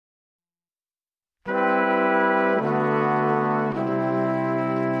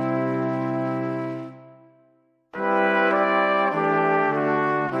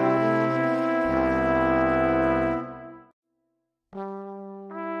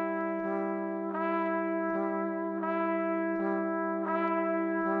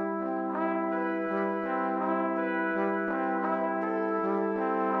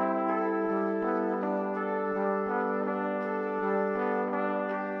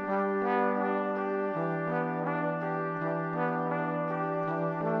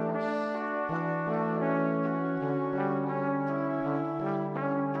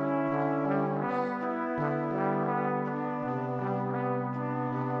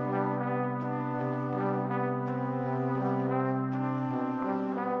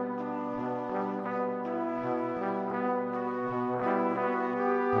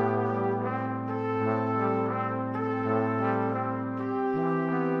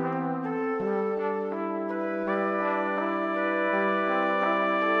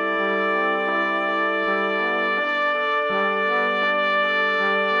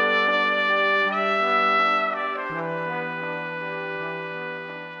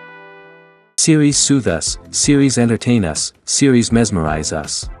Series soothe us, series entertain us, series mesmerize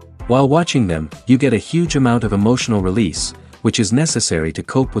us. While watching them, you get a huge amount of emotional release, which is necessary to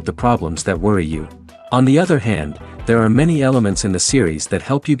cope with the problems that worry you. On the other hand, there are many elements in the series that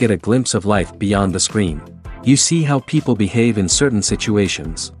help you get a glimpse of life beyond the screen. You see how people behave in certain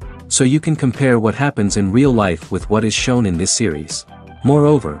situations. So you can compare what happens in real life with what is shown in this series.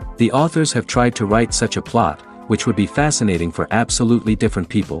 Moreover, the authors have tried to write such a plot, which would be fascinating for absolutely different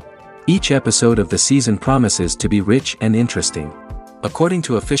people. Each episode of the season promises to be rich and interesting. According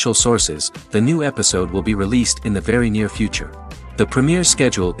to official sources, the new episode will be released in the very near future. The premiere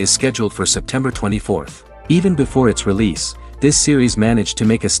schedule is scheduled for September 24th. Even before its release, this series managed to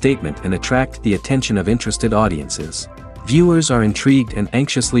make a statement and attract the attention of interested audiences. Viewers are intrigued and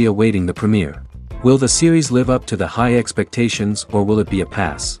anxiously awaiting the premiere. Will the series live up to the high expectations, or will it be a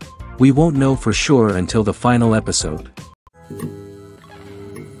pass? We won't know for sure until the final episode.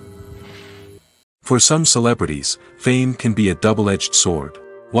 For some celebrities, fame can be a double-edged sword.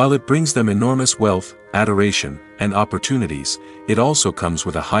 While it brings them enormous wealth, adoration, and opportunities, it also comes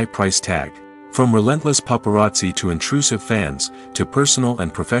with a high price tag. From relentless paparazzi to intrusive fans, to personal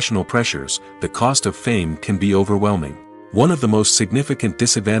and professional pressures, the cost of fame can be overwhelming. One of the most significant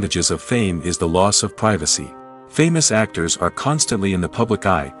disadvantages of fame is the loss of privacy. Famous actors are constantly in the public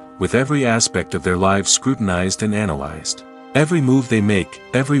eye, with every aspect of their lives scrutinized and analyzed. Every move they make,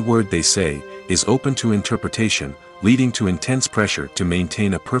 every word they say, is open to interpretation, leading to intense pressure to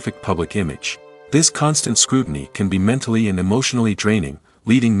maintain a perfect public image. This constant scrutiny can be mentally and emotionally draining,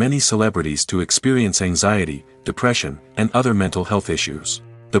 leading many celebrities to experience anxiety, depression, and other mental health issues.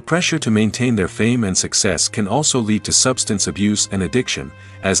 The pressure to maintain their fame and success can also lead to substance abuse and addiction,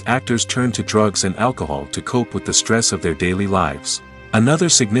 as actors turn to drugs and alcohol to cope with the stress of their daily lives. Another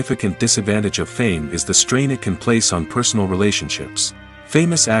significant disadvantage of fame is the strain it can place on personal relationships.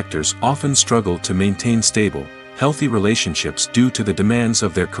 Famous actors often struggle to maintain stable, healthy relationships due to the demands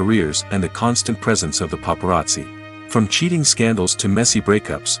of their careers and the constant presence of the paparazzi. From cheating scandals to messy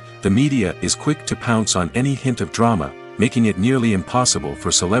breakups, the media is quick to pounce on any hint of drama, making it nearly impossible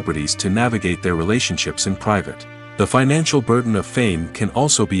for celebrities to navigate their relationships in private. The financial burden of fame can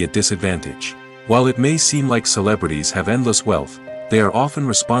also be a disadvantage. While it may seem like celebrities have endless wealth, they are often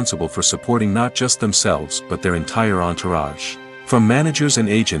responsible for supporting not just themselves but their entire entourage. From managers and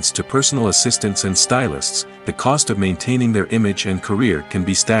agents to personal assistants and stylists, the cost of maintaining their image and career can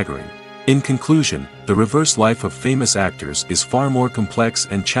be staggering. In conclusion, the reverse life of famous actors is far more complex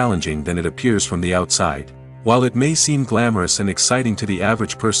and challenging than it appears from the outside. While it may seem glamorous and exciting to the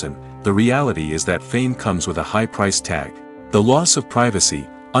average person, the reality is that fame comes with a high price tag. The loss of privacy,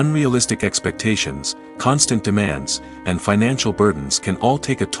 unrealistic expectations, constant demands, and financial burdens can all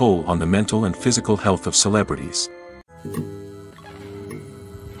take a toll on the mental and physical health of celebrities.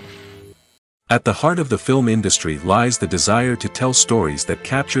 At the heart of the film industry lies the desire to tell stories that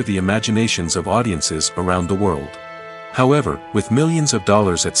capture the imaginations of audiences around the world. However, with millions of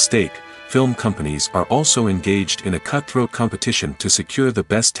dollars at stake, film companies are also engaged in a cutthroat competition to secure the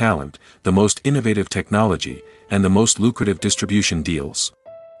best talent, the most innovative technology, and the most lucrative distribution deals.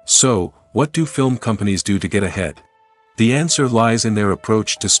 So, what do film companies do to get ahead? The answer lies in their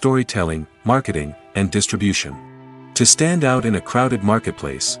approach to storytelling, marketing, and distribution. To stand out in a crowded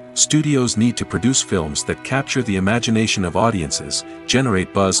marketplace, studios need to produce films that capture the imagination of audiences,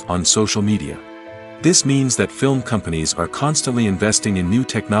 generate buzz on social media. This means that film companies are constantly investing in new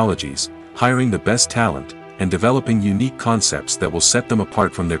technologies, hiring the best talent, and developing unique concepts that will set them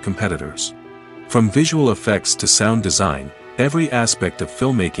apart from their competitors. From visual effects to sound design, every aspect of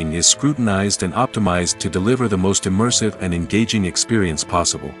filmmaking is scrutinized and optimized to deliver the most immersive and engaging experience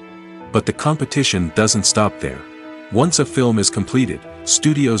possible. But the competition doesn't stop there. Once a film is completed,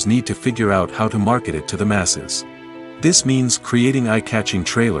 studios need to figure out how to market it to the masses. This means creating eye-catching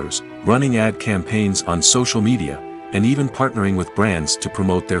trailers, running ad campaigns on social media, and even partnering with brands to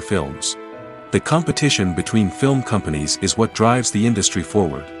promote their films. The competition between film companies is what drives the industry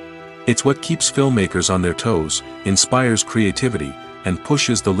forward. It's what keeps filmmakers on their toes, inspires creativity, and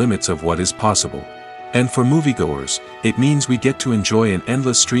pushes the limits of what is possible. And for moviegoers, it means we get to enjoy an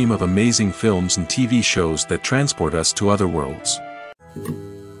endless stream of amazing films and TV shows that transport us to other worlds.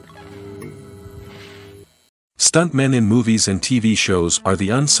 Stuntmen in movies and TV shows are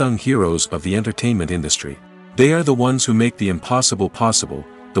the unsung heroes of the entertainment industry. They are the ones who make the impossible possible,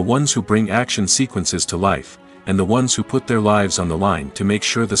 the ones who bring action sequences to life, and the ones who put their lives on the line to make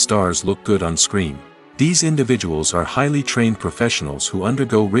sure the stars look good on screen. These individuals are highly trained professionals who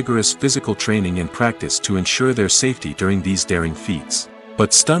undergo rigorous physical training and practice to ensure their safety during these daring feats.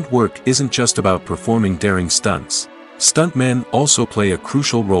 But stunt work isn't just about performing daring stunts. Stuntmen also play a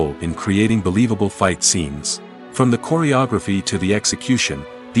crucial role in creating believable fight scenes. From the choreography to the execution,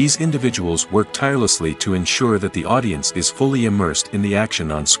 these individuals work tirelessly to ensure that the audience is fully immersed in the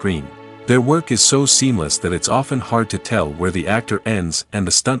action on screen. Their work is so seamless that it's often hard to tell where the actor ends and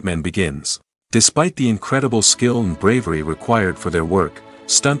the stuntman begins. Despite the incredible skill and bravery required for their work,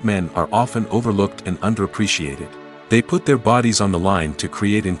 stuntmen are often overlooked and underappreciated. They put their bodies on the line to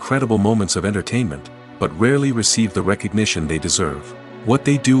create incredible moments of entertainment, but rarely receive the recognition they deserve. What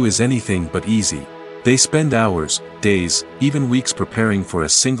they do is anything but easy. They spend hours, days, even weeks preparing for a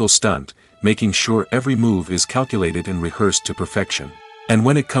single stunt, making sure every move is calculated and rehearsed to perfection. And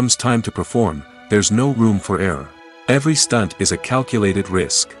when it comes time to perform, there's no room for error. Every stunt is a calculated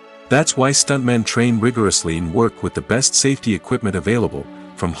risk. That's why stuntmen train rigorously and work with the best safety equipment available,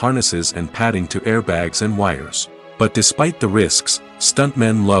 from harnesses and padding to airbags and wires. But despite the risks,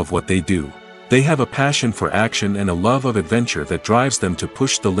 stuntmen love what they do. They have a passion for action and a love of adventure that drives them to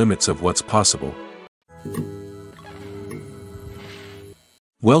push the limits of what's possible.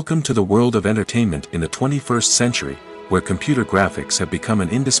 Welcome to the world of entertainment in the 21st century, where computer graphics have become an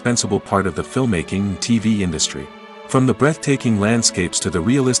indispensable part of the filmmaking and TV industry. From the breathtaking landscapes to the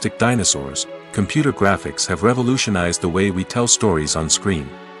realistic dinosaurs, computer graphics have revolutionized the way we tell stories on screen.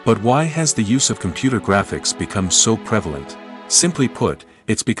 But why has the use of computer graphics become so prevalent? Simply put,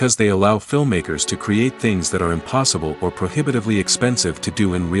 it's because they allow filmmakers to create things that are impossible or prohibitively expensive to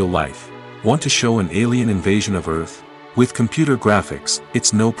do in real life. Want to show an alien invasion of Earth? With computer graphics,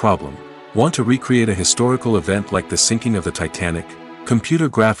 it's no problem. Want to recreate a historical event like the sinking of the Titanic? Computer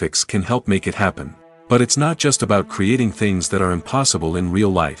graphics can help make it happen. But it's not just about creating things that are impossible in real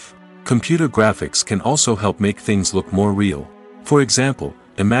life. Computer graphics can also help make things look more real. For example,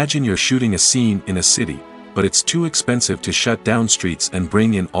 imagine you're shooting a scene in a city, but it's too expensive to shut down streets and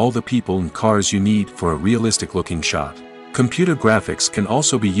bring in all the people and cars you need for a realistic-looking shot. Computer graphics can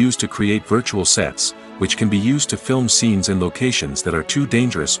also be used to create virtual sets, which can be used to film scenes in locations that are too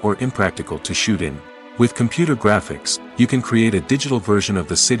dangerous or impractical to shoot in. With computer graphics, you can create a digital version of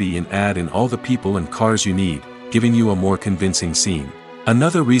the city and add in all the people and cars you need, giving you a more convincing scene.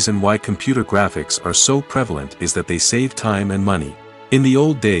 Another reason why computer graphics are so prevalent is that they save time and money. In the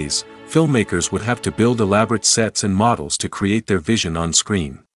old days, filmmakers would have to build elaborate sets and models to create their vision on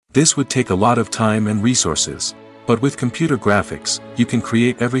screen. This would take a lot of time and resources. But with computer graphics, you can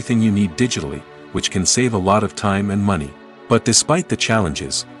create everything you need digitally, which can save a lot of time and money. But despite the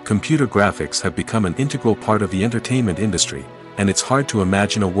challenges, computer graphics have become an integral part of the entertainment industry, and it's hard to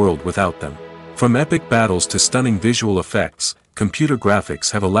imagine a world without them. From epic battles to stunning visual effects, computer graphics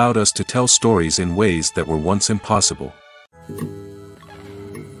have allowed us to tell stories in ways that were once impossible.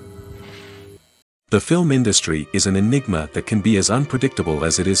 The film industry is an enigma that can be as unpredictable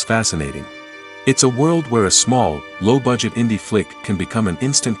as it is fascinating. It's a world where a small, low-budget indie flick can become an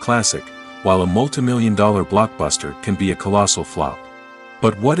instant classic, while a multi-million-dollar blockbuster can be a colossal flop.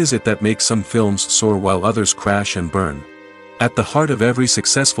 But what is it that makes some films soar while others crash and burn? At the heart of every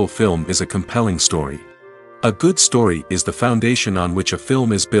successful film is a compelling story. A good story is the foundation on which a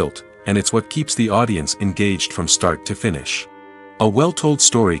film is built, and it's what keeps the audience engaged from start to finish. A well-told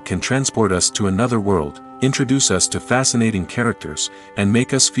story can transport us to another world, introduce us to fascinating characters, and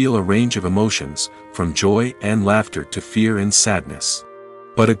make us feel a range of emotions, from joy and laughter to fear and sadness.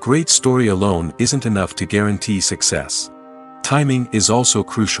 But a great story alone isn't enough to guarantee success. Timing is also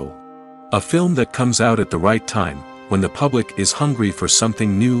crucial. A film that comes out at the right time, when the public is hungry for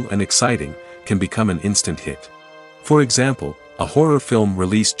something new and exciting, can become an instant hit. For example, a horror film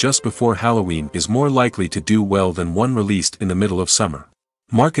released just before Halloween is more likely to do well than one released in the middle of summer.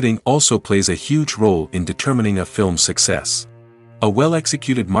 Marketing also plays a huge role in determining a film's success. A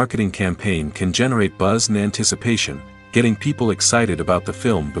well-executed marketing campaign can generate buzz and anticipation, getting people excited about the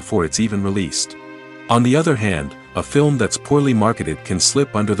film before it's even released. On the other hand, a film that's poorly marketed can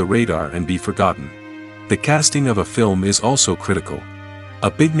slip under the radar and be forgotten. The casting of a film is also critical. A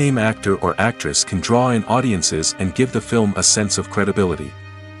big-name actor or actress can draw in audiences and give the film a sense of credibility.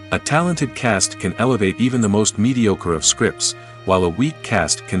 A talented cast can elevate even the most mediocre of scripts, while a weak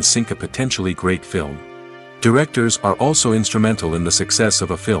cast can sink a potentially great film. Directors are also instrumental in the success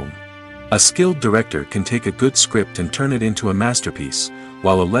of a film. A skilled director can take a good script and turn it into a masterpiece,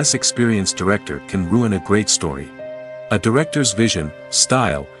 while a less experienced director can ruin a great story. A director's vision,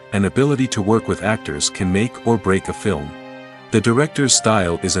 style, and ability to work with actors can make or break a film. The director's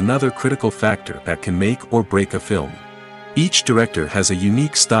style is another critical factor that can make or break a film. Each director has a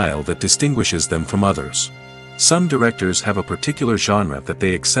unique style that distinguishes them from others. Some directors have a particular genre that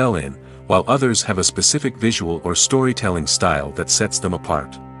they excel in, while others have a specific visual or storytelling style that sets them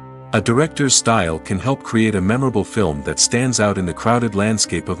apart. A director's style can help create a memorable film that stands out in the crowded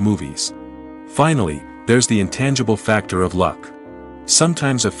landscape of movies. Finally, there's the intangible factor of luck.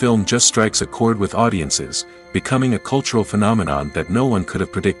 Sometimes a film just strikes a chord with audiences, becoming a cultural phenomenon that no one could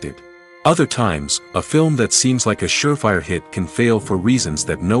have predicted. Other times, a film that seems like a surefire hit can fail for reasons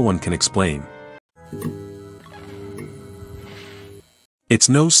that no one can explain. It's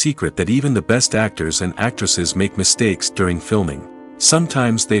no secret that even the best actors and actresses make mistakes during filming.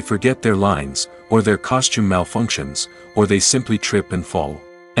 Sometimes they forget their lines, or their costume malfunctions, or they simply trip and fall.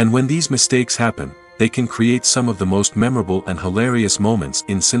 And when these mistakes happen, they can create some of the most memorable and hilarious moments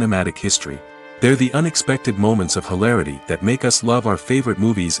in cinematic history. They're the unexpected moments of hilarity that make us love our favorite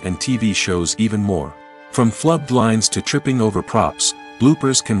movies and TV shows even more. From flubbed lines to tripping over props,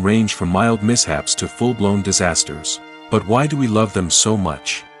 bloopers can range from mild mishaps to full-blown disasters. But why do we love them so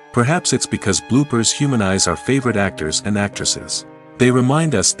much? Perhaps it's because bloopers humanize our favorite actors and actresses. They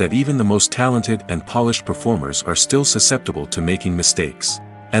remind us that even the most talented and polished performers are still susceptible to making mistakes.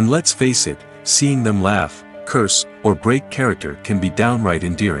 And let's face it, seeing them laugh, curse, or break character can be downright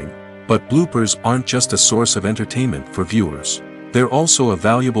endearing. But bloopers aren't just a source of entertainment for viewers. They're also a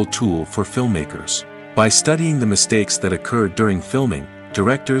valuable tool for filmmakers. By studying the mistakes that occurred during filming,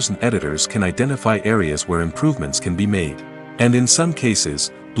 directors and editors can identify areas where improvements can be made. And in some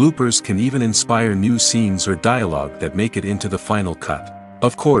cases, bloopers can even inspire new scenes or dialogue that make it into the final cut.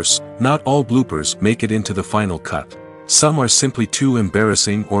 Of course, not all bloopers make it into the final cut. Some are simply too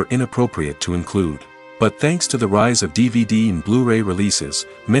embarrassing or inappropriate to include. But thanks to the rise of DVD and Blu-ray releases,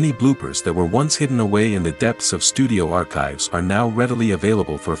 many bloopers that were once hidden away in the depths of studio archives are now readily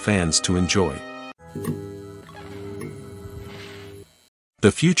available for fans to enjoy.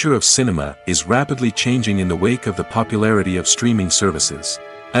 The future of cinema is rapidly changing in the wake of the popularity of streaming services.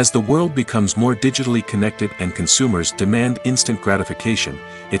 As the world becomes more digitally connected and consumers demand instant gratification,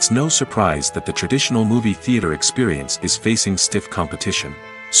 it's no surprise that the traditional movie theater experience is facing stiff competition.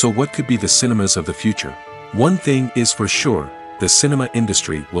 So what could be the cinemas of the future? One thing is for sure, the cinema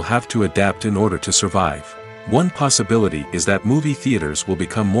industry will have to adapt in order to survive. One possibility is that movie theaters will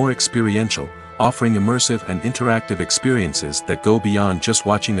become more experiential, offering immersive and interactive experiences that go beyond just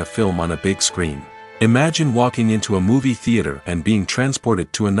watching a film on a big screen. Imagine walking into a movie theater and being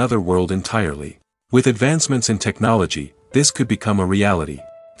transported to another world entirely. With advancements in technology, this could become a reality.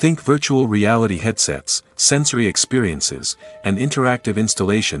 Think virtual reality headsets, sensory experiences, and interactive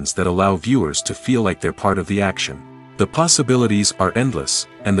installations that allow viewers to feel like they're part of the action. The possibilities are endless,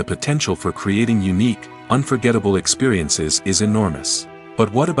 and the potential for creating unique, unforgettable experiences is enormous.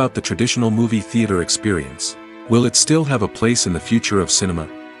 But what about the traditional movie theater experience? Will it still have a place in the future of cinema?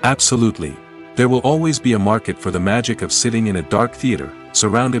 Absolutely. There will always be a market for the magic of sitting in a dark theater,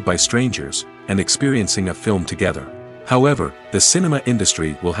 surrounded by strangers, and experiencing a film together. However, the cinema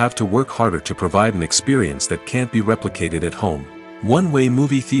industry will have to work harder to provide an experience that can't be replicated at home. One way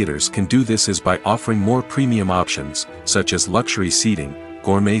movie theaters can do this is by offering more premium options, such as luxury seating,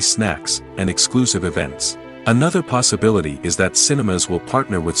 gourmet snacks, and exclusive events. Another possibility is that cinemas will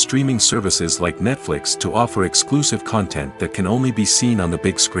partner with streaming services like Netflix to offer exclusive content that can only be seen on the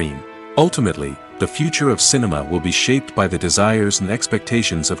big screen. Ultimately, the future of cinema will be shaped by the desires and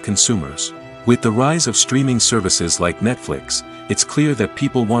expectations of consumers. With the rise of streaming services like Netflix, it's clear that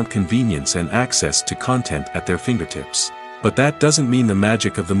people want convenience and access to content at their fingertips. But that doesn't mean the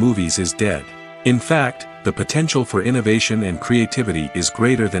magic of the movies is dead. In fact, the potential for innovation and creativity is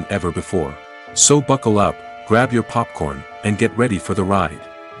greater than ever before. So buckle up, grab your popcorn, and get ready for the ride.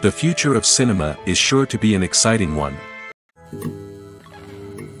 The future of cinema is sure to be an exciting one.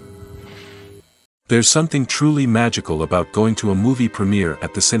 There's something truly magical about going to a movie premiere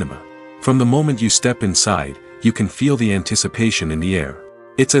at the cinema. From the moment you step inside, you can feel the anticipation in the air.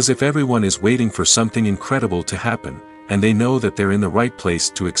 It's as if everyone is waiting for something incredible to happen, and they know that they're in the right place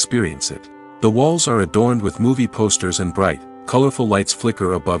to experience it. The walls are adorned with movie posters and bright, colorful lights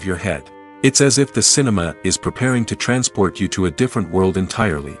flicker above your head. It's as if the cinema is preparing to transport you to a different world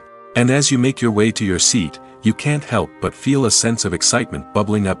entirely. And as you make your way to your seat, you can't help but feel a sense of excitement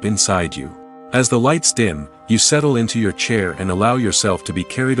bubbling up inside you. As the lights dim, you settle into your chair and allow yourself to be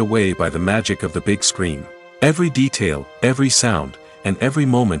carried away by the magic of the big screen. Every detail, every sound, and every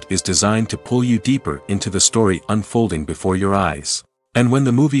moment is designed to pull you deeper into the story unfolding before your eyes. And when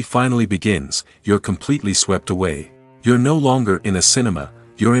the movie finally begins, you're completely swept away. You're no longer in a cinema,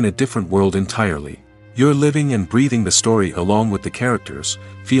 you're in a different world entirely. You're living and breathing the story along with the characters,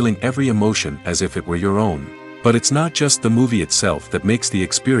 feeling every emotion as if it were your own. But it's not just the movie itself that makes the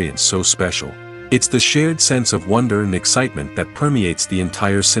experience so special. It's the shared sense of wonder and excitement that permeates the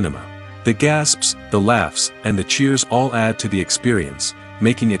entire cinema. The gasps, the laughs, and the cheers all add to the experience,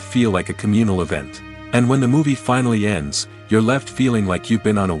 making it feel like a communal event. And when the movie finally ends, you're left feeling like you've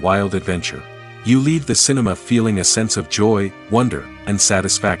been on a wild adventure. You leave the cinema feeling a sense of joy, wonder, and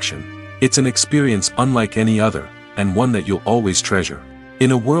satisfaction. It's an experience unlike any other, and one that you'll always treasure.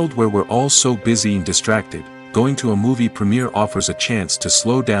 In a world where we're all so busy and distracted, going to a movie premiere offers a chance to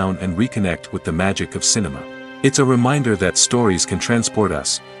slow down and reconnect with the magic of cinema. It's a reminder that stories can transport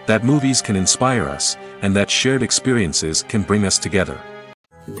us, that movies can inspire us, and that shared experiences can bring us together.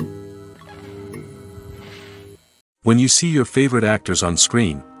 When you see your favorite actors on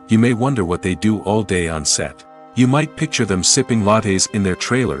screen, you may wonder what they do all day on set. You might picture them sipping lattes in their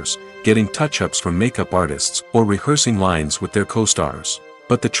trailers, getting touch-ups from makeup artists, or rehearsing lines with their co-stars.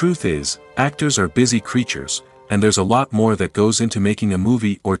 But the truth is, actors are busy creatures, and there's a lot more that goes into making a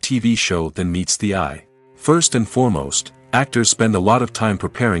movie or TV show than meets the eye. First and foremost, actors spend a lot of time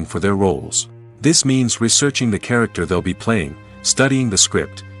preparing for their roles. This means researching the character they'll be playing, studying the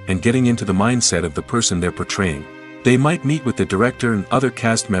script, and getting into the mindset of the person they're portraying. They might meet with the director and other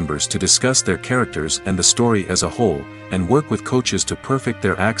cast members to discuss their characters and the story as a whole, and work with coaches to perfect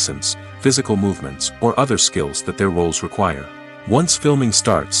their accents, physical movements, or other skills that their roles require. Once filming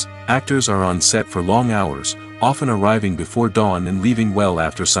starts, actors are on set for long hours, often arriving before dawn and leaving well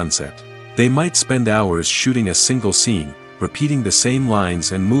after sunset. They might spend hours shooting a single scene, repeating the same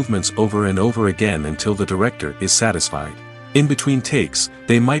lines and movements over and over again until the director is satisfied. In between takes,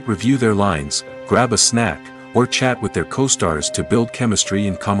 they might review their lines, grab a snack, or chat with their co-stars to build chemistry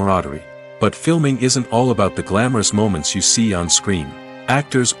and camaraderie. But filming isn't all about the glamorous moments you see on screen.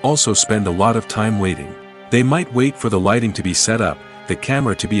 Actors also spend a lot of time waiting. They might wait for the lighting to be set up, the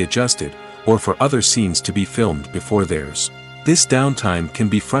camera to be adjusted, or for other scenes to be filmed before theirs. This downtime can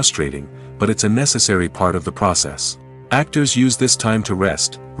be frustrating, but it's a necessary part of the process. Actors use this time to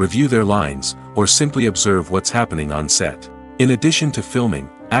rest, review their lines, or simply observe what's happening on set. In addition to filming,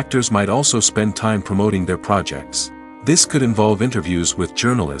 actors might also spend time promoting their projects. This could involve interviews with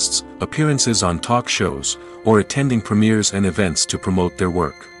journalists, appearances on talk shows, or attending premieres and events to promote their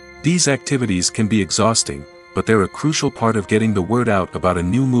work. These activities can be exhausting, but they're a crucial part of getting the word out about a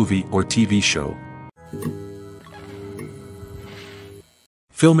new movie or TV show.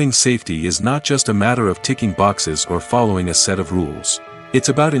 Filming safety is not just a matter of ticking boxes or following a set of rules. It's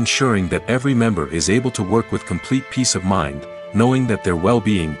about ensuring that every member is able to work with complete peace of mind, knowing that their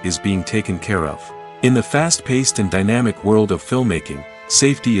well-being is being taken care of. In the fast-paced and dynamic world of filmmaking,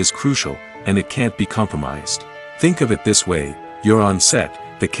 safety is crucial, and it can't be compromised. Think of it this way: you're on set,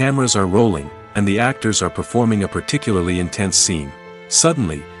 the cameras are rolling, and the actors are performing a particularly intense scene.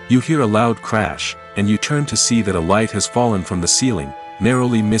 Suddenly, you hear a loud crash, and you turn to see that a light has fallen from the ceiling,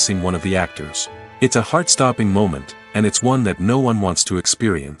 narrowly missing one of the actors. It's a heart-stopping moment, and it's one that no one wants to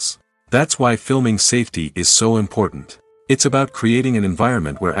experience. That's why filming safety is so important. It's about creating an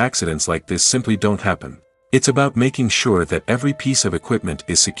environment where accidents like this simply don't happen. It's about making sure that every piece of equipment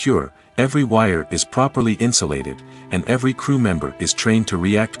is secure, every wire is properly insulated, and every crew member is trained to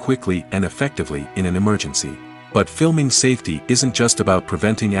react quickly and effectively in an emergency. But filming safety isn't just about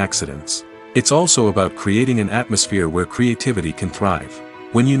preventing accidents. It's also about creating an atmosphere where creativity can thrive.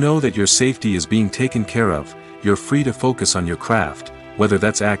 When you know that your safety is being taken care of, you're free to focus on your craft, whether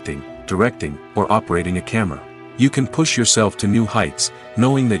that's acting, directing, or operating a camera. You can push yourself to new heights,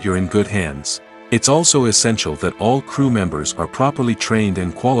 knowing that you're in good hands. It's also essential that all crew members are properly trained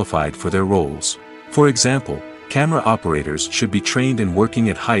and qualified for their roles. For example, camera operators should be trained in working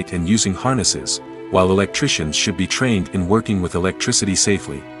at height and using harnesses, while electricians should be trained in working with electricity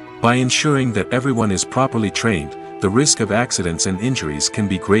safely. By ensuring that everyone is properly trained, the risk of accidents and injuries can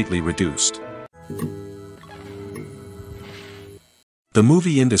be greatly reduced. The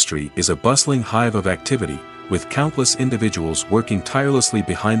movie industry is a bustling hive of activity, with countless individuals working tirelessly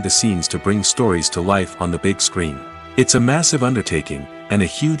behind the scenes to bring stories to life on the big screen. It's a massive undertaking, and a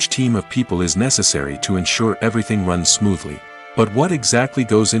huge team of people is necessary to ensure everything runs smoothly. But what exactly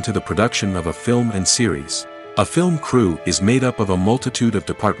goes into the production of a film and series? A film crew is made up of a multitude of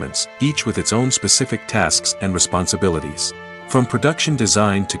departments, each with its own specific tasks and responsibilities. From production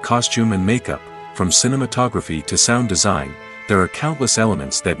design to costume and makeup, from cinematography to sound design, there are countless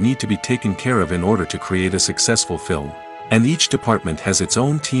elements that need to be taken care of in order to create a successful film. And each department has its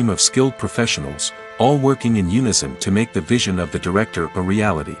own team of skilled professionals, all working in unison to make the vision of the director a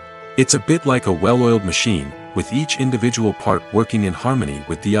reality. It's a bit like a well-oiled machine, with each individual part working in harmony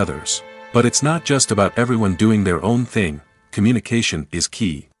with the others. But it's not just about everyone doing their own thing. Communication is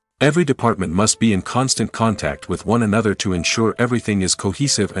key. Every department must be in constant contact with one another to ensure everything is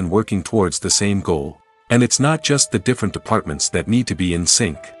cohesive and working towards the same goal. And it's not just the different departments that need to be in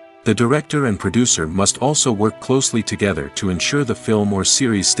sync. The director and producer must also work closely together to ensure the film or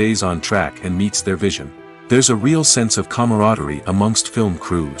series stays on track and meets their vision. There's a real sense of camaraderie amongst film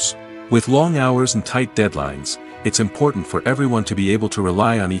crews. With long hours and tight deadlines, it's important for everyone to be able to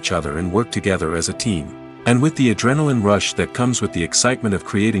rely on each other and work together as a team. And with the adrenaline rush that comes with the excitement of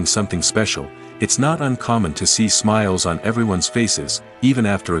creating something special, it's not uncommon to see smiles on everyone's faces, even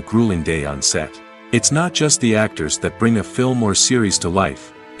after a grueling day on set. It's not just the actors that bring a film or series to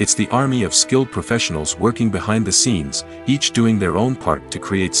life, it's the army of skilled professionals working behind the scenes, each doing their own part to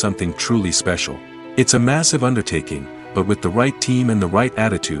create something truly special. It's a massive undertaking, but with the right team and the right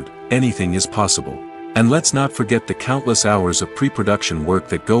attitude, anything is possible. And let's not forget the countless hours of pre-production work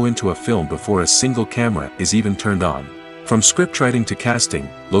that go into a film before a single camera is even turned on. From scriptwriting to casting,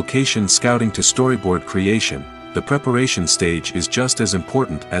 location scouting to storyboard creation, the preparation stage is just as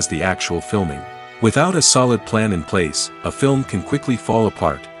important as the actual filming. Without a solid plan in place, a film can quickly fall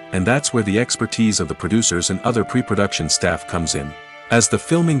apart, and that's where the expertise of the producers and other pre-production staff comes in. As the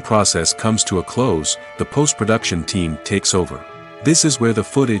filming process comes to a close, the post-production team takes over. This is where the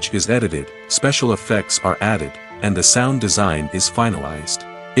footage is edited, special effects are added, and the sound design is finalized.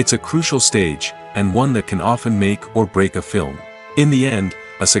 It's a crucial stage, and one that can often make or break a film. In the end,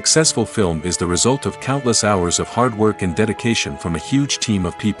 a successful film is the result of countless hours of hard work and dedication from a huge team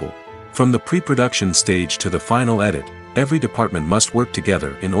of people. From the pre-production stage to the final edit, every department must work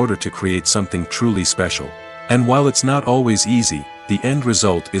together in order to create something truly special. And while it's not always easy, the end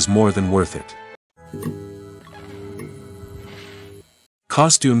result is more than worth it.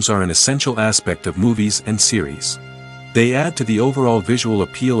 Costumes are an essential aspect of movies and series. They add to the overall visual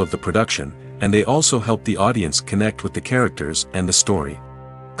appeal of the production, and they also help the audience connect with the characters and the story.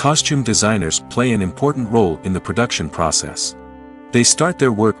 Costume designers play an important role in the production process. They start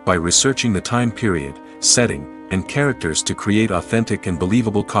their work by researching the time period, setting, and characters to create authentic and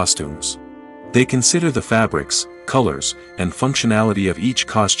believable costumes. They consider the fabrics, colors, and functionality of each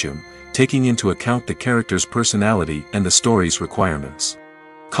costume, taking into account the character's personality and the story's requirements.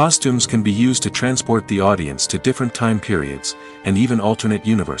 Costumes can be used to transport the audience to different time periods, and even alternate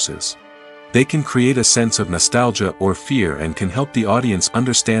universes. They can create a sense of nostalgia or fear and can help the audience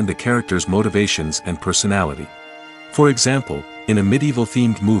understand the character's motivations and personality. For example, in a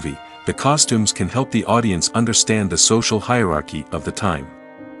medieval-themed movie, the costumes can help the audience understand the social hierarchy of the time.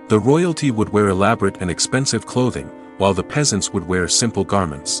 The royalty would wear elaborate and expensive clothing, while the peasants would wear simple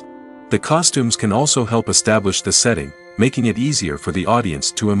garments. The costumes can also help establish the setting, making it easier for the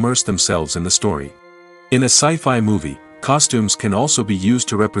audience to immerse themselves in the story. In a sci-fi movie, costumes can also be used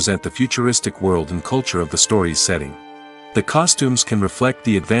to represent the futuristic world and culture of the story's setting. The costumes can reflect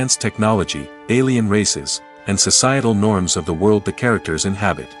the advanced technology, alien races, and societal norms of the world the characters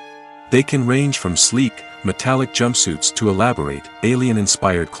inhabit. They can range from sleek, metallic jumpsuits to elaborate,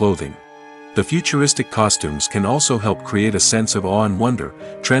 alien-inspired clothing. The futuristic costumes can also help create a sense of awe and wonder,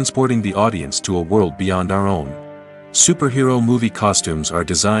 transporting the audience to a world beyond our own. Superhero movie costumes are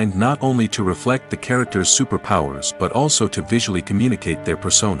designed not only to reflect the character's superpowers but also to visually communicate their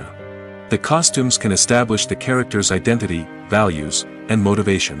persona. The costumes can establish the character's identity, values, and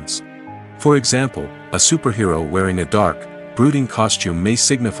motivations. For example, a superhero wearing a dark, brooding costume may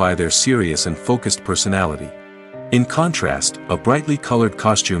signify their serious and focused personality. In contrast, a brightly colored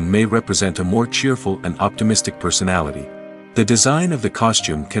costume may represent a more cheerful and optimistic personality. The design of the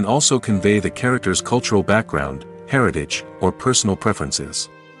costume can also convey the character's cultural background, heritage, or personal preferences.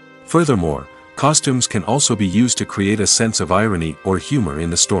 Furthermore, costumes can also be used to create a sense of irony or humor in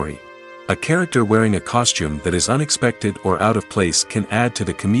the story. A character wearing a costume that is unexpected or out of place can add to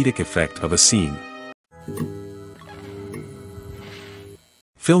the comedic effect of a scene.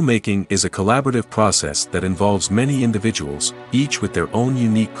 Filmmaking is a collaborative process that involves many individuals, each with their own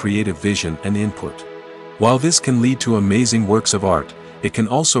unique creative vision and input. While this can lead to amazing works of art, it can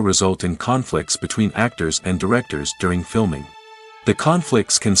also result in conflicts between actors and directors during filming. The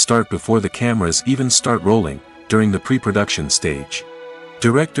conflicts can start before the cameras even start rolling, during the pre-production stage.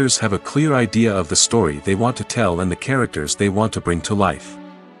 Directors have a clear idea of the story they want to tell and the characters they want to bring to life.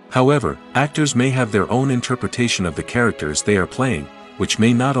 However, actors may have their own interpretation of the characters they are playing, which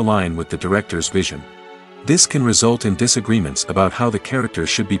may not align with the director's vision. This can result in disagreements about how the characters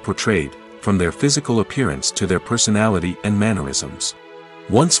should be portrayed, from their physical appearance to their personality and mannerisms.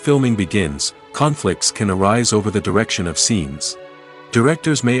 Once filming begins, conflicts can arise over the direction of scenes.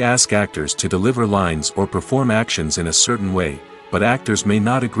 Directors may ask actors to deliver lines or perform actions in a certain way, but actors may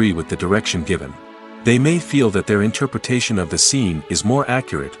not agree with the direction given. They may feel that their interpretation of the scene is more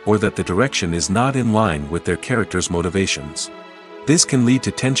accurate or that the direction is not in line with their character's motivations. This can lead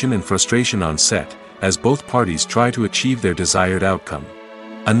to tension and frustration on set, as both parties try to achieve their desired outcome.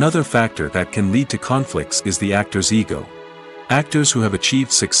 Another factor that can lead to conflicts is the actor's ego. Actors who have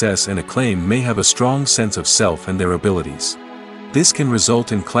achieved success and acclaim may have a strong sense of self and their abilities. This can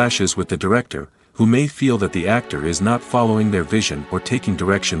result in clashes with the director, who may feel that the actor is not following their vision or taking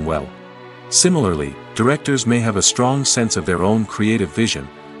direction well. Similarly, directors may have a strong sense of their own creative vision,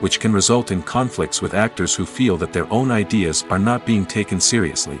 which can result in conflicts with actors who feel that their own ideas are not being taken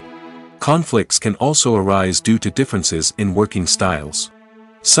seriously. Conflicts can also arise due to differences in working styles.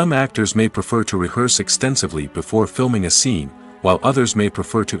 Some actors may prefer to rehearse extensively before filming a scene, while others may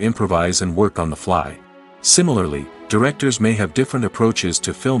prefer to improvise and work on the fly. Similarly, directors may have different approaches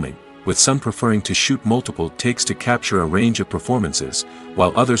to filming, with some preferring to shoot multiple takes to capture a range of performances,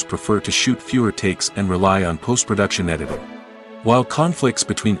 while others prefer to shoot fewer takes and rely on post-production editing. While conflicts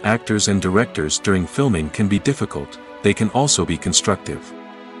between actors and directors during filming can be difficult, they can also be constructive.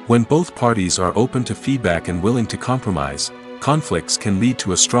 When both parties are open to feedback and willing to compromise, conflicts can lead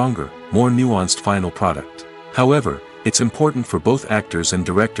to a stronger, more nuanced final product. However, it's important for both actors and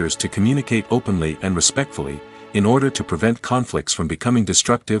directors to communicate openly and respectfully, in order to prevent conflicts from becoming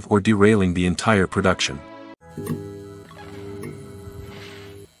destructive or derailing the entire production.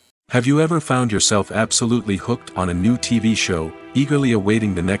 Have you ever found yourself absolutely hooked on a new TV show, eagerly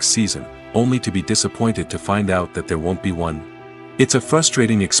awaiting the next season, only to be disappointed to find out that there won't be one? It's a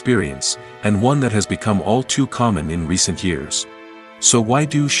frustrating experience, and one that has become all too common in recent years. So why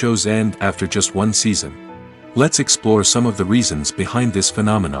do shows end after just one season? Let's explore some of the reasons behind this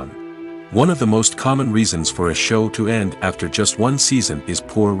phenomenon. One of the most common reasons for a show to end after just one season is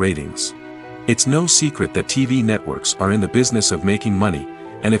poor ratings. It's no secret that TV networks are in the business of making money,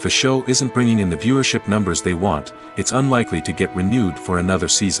 and if a show isn't bringing in the viewership numbers they want, it's unlikely to get renewed for another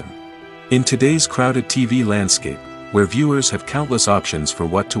season. In today's crowded TV landscape, where viewers have countless options for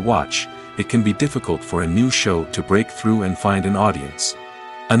what to watch, it can be difficult for a new show to break through and find an audience.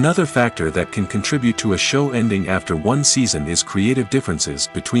 Another factor that can contribute to a show ending after one season is creative differences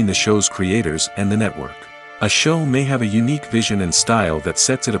between the show's creators and the network. A show may have a unique vision and style that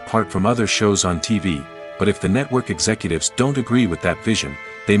sets it apart from other shows on TV, but if the network executives don't agree with that vision,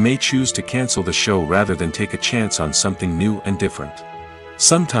 they may choose to cancel the show rather than take a chance on something new and different.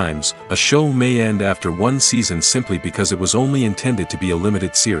 Sometimes, a show may end after one season simply because it was only intended to be a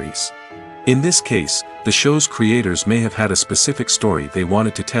limited series. In this case, the show's creators may have had a specific story they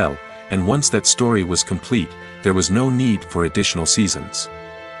wanted to tell, and once that story was complete, there was no need for additional seasons.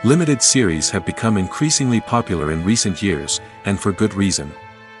 Limited series have become increasingly popular in recent years, and for good reason.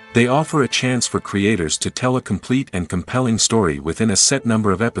 They offer a chance for creators to tell a complete and compelling story within a set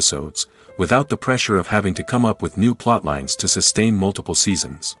number of episodes, without the pressure of having to come up with new plotlines to sustain multiple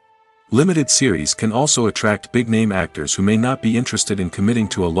seasons. Limited series can also attract big-name actors who may not be interested in committing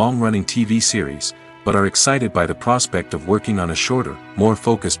to a long-running TV series, but are excited by the prospect of working on a shorter, more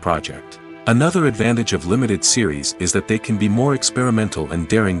focused project. Another advantage of limited series is that they can be more experimental and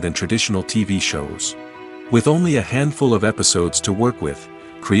daring than traditional TV shows. With only a handful of episodes to work with,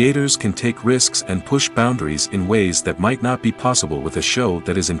 creators can take risks and push boundaries in ways that might not be possible with a show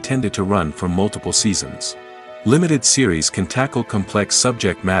that is intended to run for multiple seasons. Limited series can tackle complex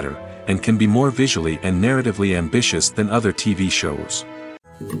subject matter, and can be more visually and narratively ambitious than other TV shows.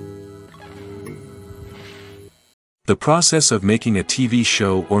 The process of making a TV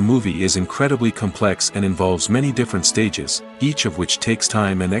show or movie is incredibly complex and involves many different stages, each of which takes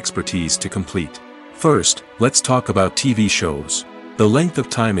time and expertise to complete. First, let's talk about TV shows. The length of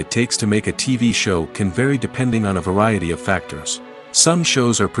time it takes to make a TV show can vary depending on a variety of factors. Some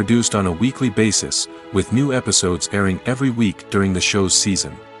shows are produced on a weekly basis, with new episodes airing every week during the show's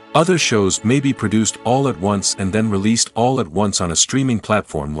season. Other shows may be produced all at once and then released all at once on a streaming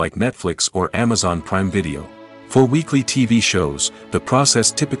platform like Netflix or Amazon Prime Video. For weekly TV shows, the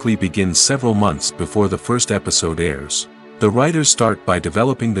process typically begins several months before the first episode airs. The writers start by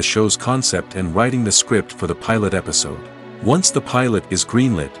developing the show's concept and writing the script for the pilot episode. Once the pilot is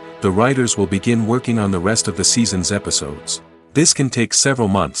greenlit, the writers will begin working on the rest of the season's episodes. This can take several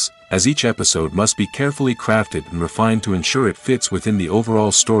months, as each episode must be carefully crafted and refined to ensure it fits within the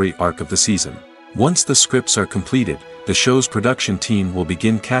overall story arc of the season. Once the scripts are completed, the show's production team will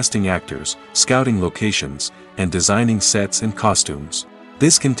begin casting actors, scouting locations, and designing sets and costumes.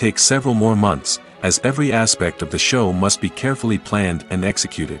 This can take several more months, as every aspect of the show must be carefully planned and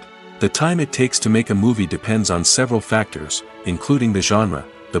executed. The time it takes to make a movie depends on several factors, including the genre,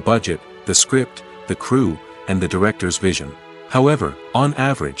 the budget, the script, the crew, and the director's vision. However, on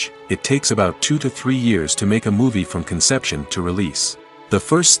average, it takes about 2 to 3 years to make a movie from conception to release. The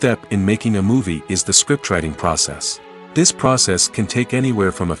first step in making a movie is the scriptwriting process. This process can take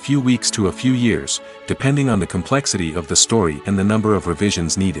anywhere from a few weeks to a few years, depending on the complexity of the story and the number of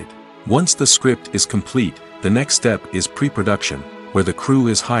revisions needed. Once the script is complete, the next step is pre-production, where the crew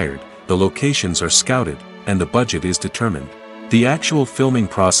is hired, the locations are scouted, and the budget is determined. The actual filming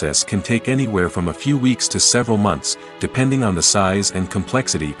process can take anywhere from a few weeks to several months, depending on the size and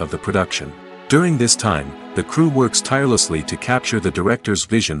complexity of the production. During this time, the crew works tirelessly to capture the director's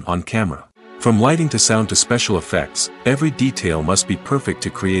vision on camera. From lighting to sound to special effects, every detail must be perfect to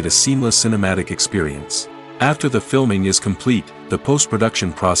create a seamless cinematic experience. After the filming is complete, the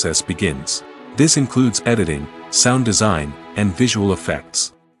post-production process begins. This includes editing, sound design, and visual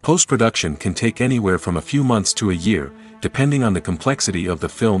effects. Post-production can take anywhere from a few months to a year, depending on the complexity of the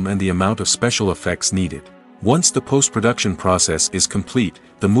film and the amount of special effects needed. Once the post-production process is complete,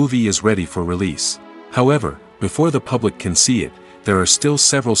 the movie is ready for release. However, before the public can see it, there are still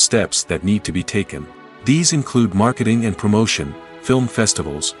several steps that need to be taken. These include marketing and promotion, film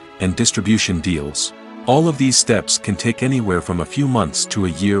festivals, and distribution deals. All of these steps can take anywhere from a few months to a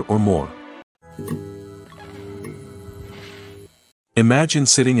year or more. Imagine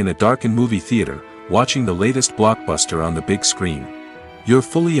sitting in a darkened movie theater, watching the latest blockbuster on the big screen. You're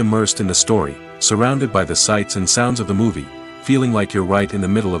fully immersed in the story, surrounded by the sights and sounds of the movie, feeling like you're right in the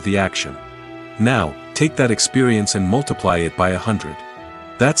middle of the action. Now, take that experience and multiply it by 100.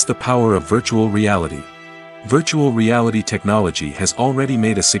 That's the power of virtual reality. Virtual reality technology has already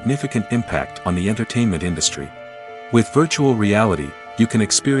made a significant impact on the entertainment industry. With virtual reality, you can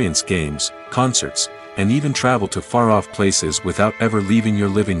experience games, concerts, and even travel to far-off places without ever leaving your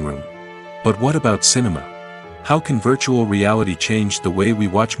living room. But what about cinema? How can virtual reality change the way we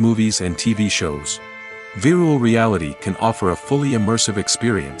watch movies and TV shows? Virtual reality can offer a fully immersive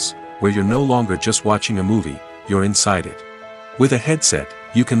experience, where you're no longer just watching a movie, you're inside it. With a headset,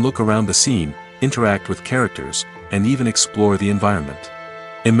 you can look around the scene, interact with characters, and even explore the environment.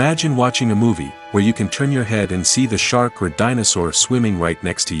 Imagine watching a movie, where you can turn your head and see the shark or dinosaur swimming right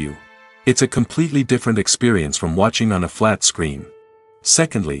next to you. It's a completely different experience from watching on a flat screen.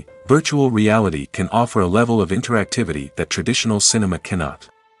 Secondly, virtual reality can offer a level of interactivity that traditional cinema cannot.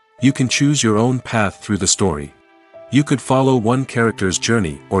 You can choose your own path through the story. You could follow one character's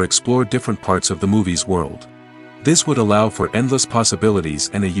journey or explore different parts of the movie's world. This would allow for endless possibilities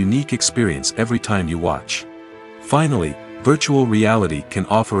and a unique experience every time you watch. Finally, virtual reality can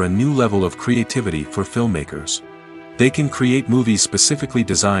offer a new level of creativity for filmmakers. They can create movies specifically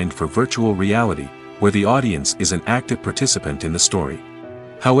designed for virtual reality, where the audience is an active participant in the story.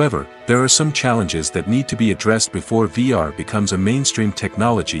 However, there are some challenges that need to be addressed before VR becomes a mainstream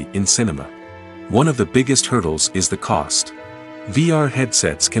technology in cinema. One of the biggest hurdles is the cost. VR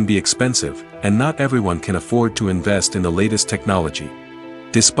headsets can be expensive, and not everyone can afford to invest in the latest technology.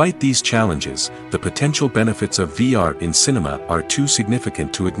 Despite these challenges, the potential benefits of VR in cinema are too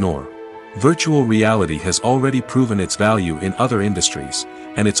significant to ignore. Virtual reality has already proven its value in other industries,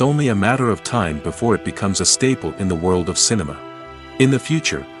 and it's only a matter of time before it becomes a staple in the world of cinema. In the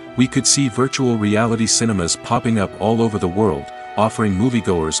future, we could see virtual reality cinemas popping up all over the world, offering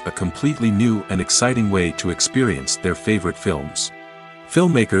moviegoers a completely new and exciting way to experience their favorite films.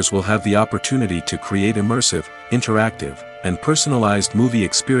 Filmmakers will have the opportunity to create immersive, interactive, and personalized movie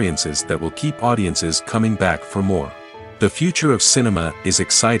experiences that will keep audiences coming back for more. The future of cinema is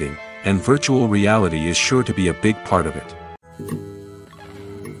exciting, and virtual reality is sure to be a big part of it.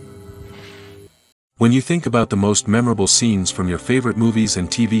 When you think about the most memorable scenes from your favorite movies and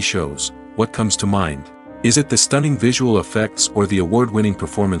TV shows, what comes to mind? Is it the stunning visual effects or the award-winning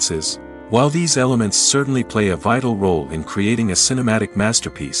performances? While these elements certainly play a vital role in creating a cinematic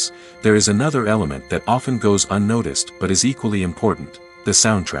masterpiece, there is another element that often goes unnoticed but is equally important: the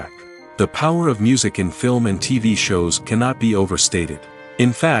soundtrack. The power of music in film and TV shows cannot be overstated.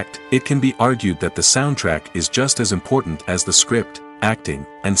 In fact, it can be argued that the soundtrack is just as important as the script, acting,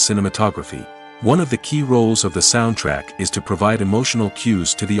 and cinematography. One of the key roles of the soundtrack is to provide emotional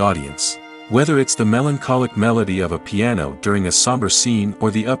cues to the audience. Whether it's the melancholic melody of a piano during a somber scene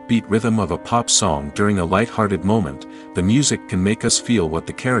or the upbeat rhythm of a pop song during a light-hearted moment, the music can make us feel what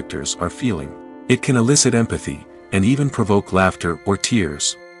the characters are feeling. It can elicit empathy, and even provoke laughter or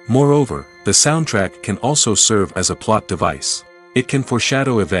tears. Moreover, the soundtrack can also serve as a plot device. It can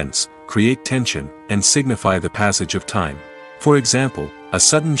foreshadow events, create tension, and signify the passage of time. For example, a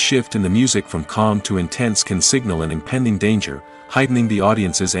sudden shift in the music from calm to intense can signal an impending danger, heightening the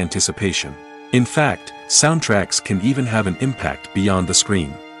audience's anticipation. In fact, soundtracks can even have an impact beyond the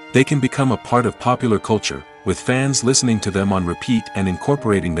screen. They can become a part of popular culture, with fans listening to them on repeat and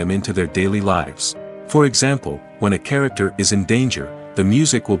incorporating them into their daily lives. For example, when a character is in danger, the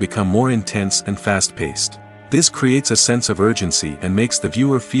music will become more intense and fast-paced. This creates a sense of urgency and makes the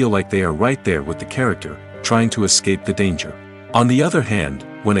viewer feel like they are right there with the character, trying to escape the danger. On the other hand,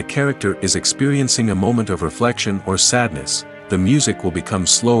 when a character is experiencing a moment of reflection or sadness, the music will become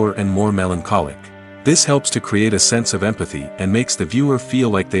slower and more melancholic. This helps to create a sense of empathy and makes the viewer feel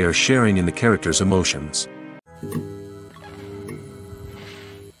like they are sharing in the character's emotions.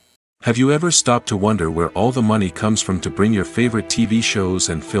 Have you ever stopped to wonder where all the money comes from to bring your favorite TV shows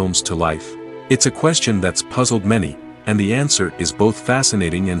and films to life? It's a question that's puzzled many, and the answer is both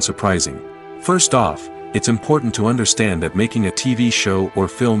fascinating and surprising. First off, it's important to understand that making a TV show or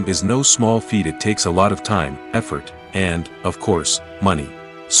film is no small feat. It takes a lot of time, effort, and, of course, money.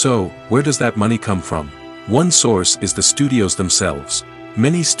 So, where does that money come from? One source is the studios themselves.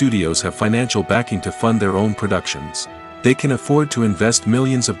 Many studios have financial backing to fund their own productions. They can afford to invest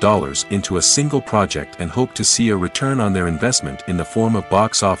millions of dollars into a single project and hope to see a return on their investment in the form of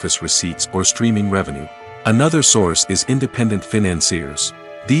box office receipts or streaming revenue. Another source is independent financiers.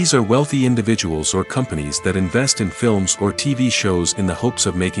 These are wealthy individuals or companies that invest in films or TV shows in the hopes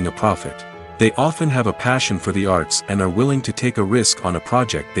of making a profit. They often have a passion for the arts and are willing to take a risk on a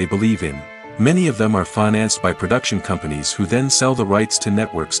project they believe in. Many of them are financed by production companies who then sell the rights to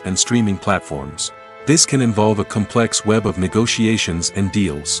networks and streaming platforms. This can involve a complex web of negotiations and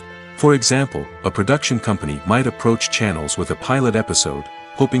deals. For example, a production company might approach channels with a pilot episode,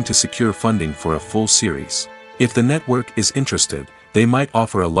 hoping to secure funding for a full series. If the network is interested, they might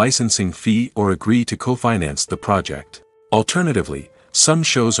offer a licensing fee or agree to co-finance the project. Alternatively, some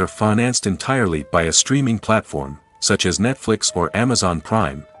shows are financed entirely by a streaming platform, such as Netflix or Amazon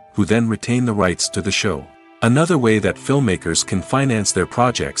Prime, who then retain the rights to the show. Another way that filmmakers can finance their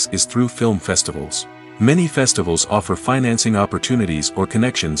projects is through film festivals. Many festivals offer financing opportunities or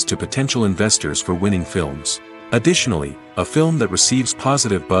connections to potential investors for winning films. Additionally, a film that receives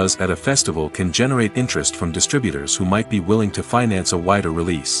positive buzz at a festival can generate interest from distributors who might be willing to finance a wider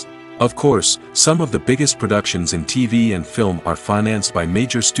release. Of course, some of the biggest productions in TV and film are financed by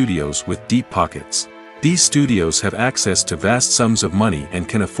major studios with deep pockets. These studios have access to vast sums of money and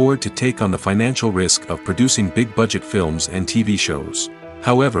can afford to take on the financial risk of producing big-budget films and TV shows.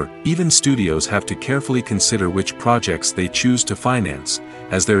 However, even studios have to carefully consider which projects they choose to finance,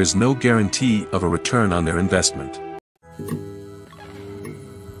 as there is no guarantee of a return on their investment.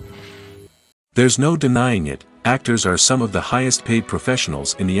 There's no denying it, actors are some of the highest-paid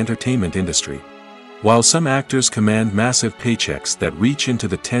professionals in the entertainment industry. While some actors command massive paychecks that reach into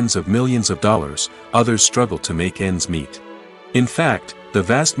the tens of millions of dollars, others struggle to make ends meet. In fact, the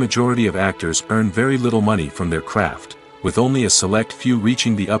vast majority of actors earn very little money from their craft, with only a select few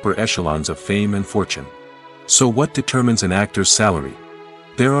reaching the upper echelons of fame and fortune. So what determines an actor's salary?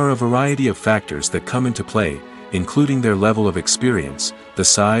 There are a variety of factors that come into play, including their level of experience, the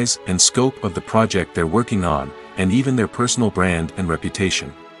size and scope of the project they're working on, and even their personal brand and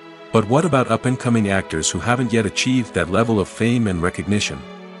reputation. But what about up-and-coming actors who haven't yet achieved that level of fame and recognition?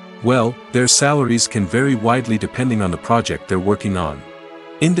 Well, their salaries can vary widely depending on the project they're working on.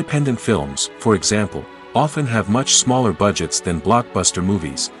 Independent films, for example, often have much smaller budgets than blockbuster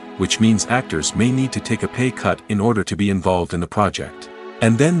movies, which means actors may need to take a pay cut in order to be involved in the project.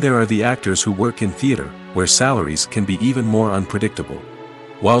 And then there are the actors who work in theater, where salaries can be even more unpredictable.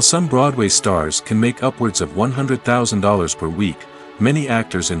 While some Broadway stars can make upwards of $100,000 per week, many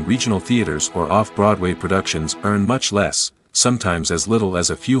actors in regional theaters or off-Broadway productions earn much less, sometimes as little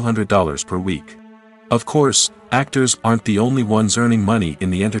as a few $100s per week. Of course, actors aren't the only ones earning money in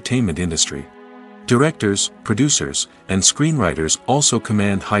the entertainment industry. Directors, producers, and screenwriters also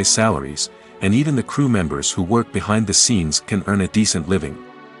command high salaries, and even the crew members who work behind the scenes can earn a decent living.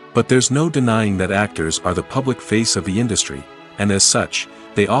 But there's no denying that actors are the public face of the industry, and as such,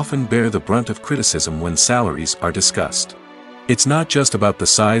 they often bear the brunt of criticism when salaries are discussed. It's not just about the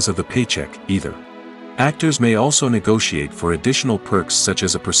size of the paycheck, either. Actors may also negotiate for additional perks such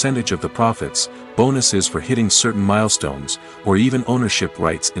as a percentage of the profits, bonuses for hitting certain milestones, or even ownership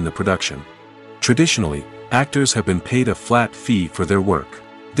rights in the production. Traditionally, actors have been paid a flat fee for their work.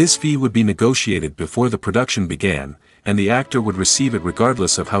 This fee would be negotiated before the production began, and the actor would receive it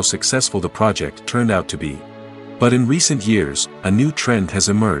regardless of how successful the project turned out to be. But in recent years, a new trend has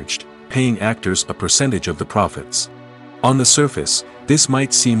emerged, paying actors a percentage of the profits. On the surface, this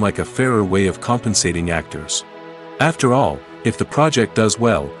might seem like a fairer way of compensating actors. After all, if the project does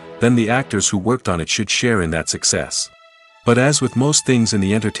well, then the actors who worked on it should share in that success. But as with most things in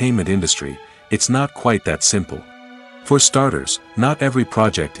the entertainment industry, it's not quite that simple. For starters, not every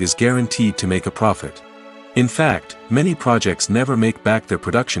project is guaranteed to make a profit. In fact, many projects never make back their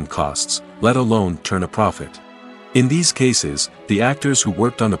production costs, let alone turn a profit. In these cases, the actors who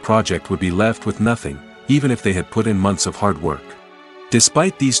worked on the project would be left with nothing, even if they had put in months of hard work.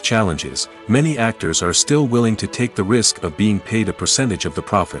 Despite these challenges, many actors are still willing to take the risk of being paid a percentage of the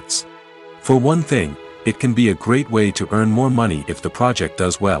profits. For one thing, it can be a great way to earn more money if the project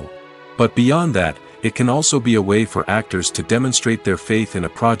does well. But beyond that, it can also be a way for actors to demonstrate their faith in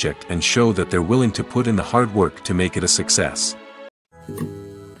a project and show that they're willing to put in the hard work to make it a success.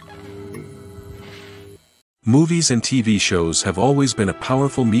 Movies and TV shows have always been a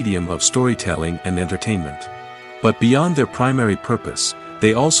powerful medium of storytelling and entertainment. But beyond their primary purpose,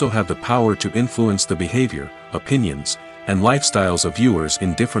 they also have the power to influence the behavior, opinions, and lifestyles of viewers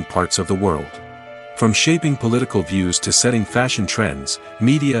in different parts of the world. From shaping political views to setting fashion trends,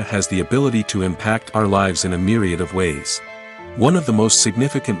 media has the ability to impact our lives in a myriad of ways. One of the most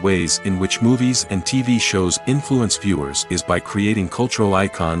significant ways in which movies and TV shows influence viewers is by creating cultural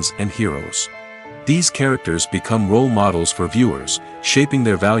icons and heroes. These characters become role models for viewers, shaping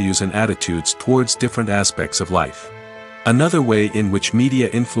their values and attitudes towards different aspects of life. Another way in which media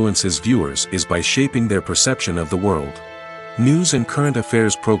influences viewers is by shaping their perception of the world. News and current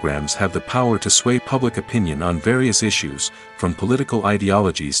affairs programs have the power to sway public opinion on various issues, from political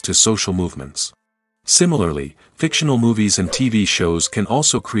ideologies to social movements. Similarly, fictional movies and TV shows can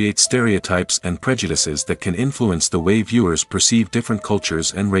also create stereotypes and prejudices that can influence the way viewers perceive different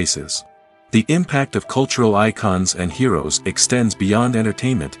cultures and races. The impact of cultural icons and heroes extends beyond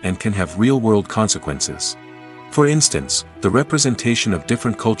entertainment and can have real-world consequences. For instance, the representation of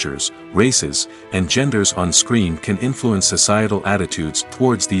different cultures, races, and genders on screen can influence societal attitudes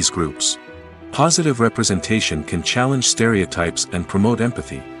towards these groups. Positive representation can challenge stereotypes and promote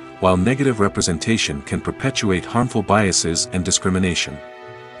empathy, while negative representation can perpetuate harmful biases and discrimination.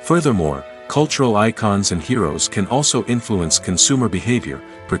 Furthermore, cultural icons and heroes can also influence consumer behavior,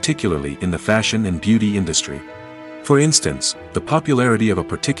 particularly in the fashion and beauty industry. For instance, the popularity of a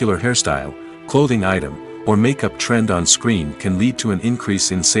particular hairstyle, clothing item, or makeup trend on screen can lead to an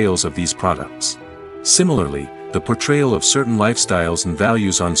increase in sales of these products. Similarly, the portrayal of certain lifestyles and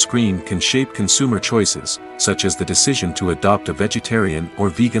values on screen can shape consumer choices, such as the decision to adopt a vegetarian or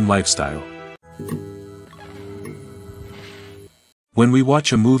vegan lifestyle. When we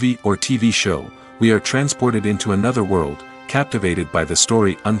watch a movie or TV show, we are transported into another world, captivated by the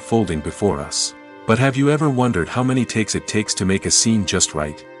story unfolding before us. But have you ever wondered how many takes it takes to make a scene just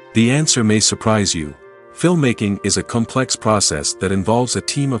right? The answer may surprise you. Filmmaking is a complex process that involves a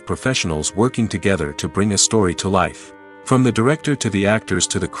team of professionals working together to bring a story to life. From the director to the actors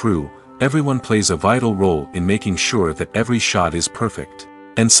to the crew, everyone plays a vital role in making sure that every shot is perfect.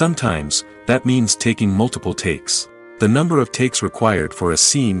 And sometimes, that means taking multiple takes. The number of takes required for a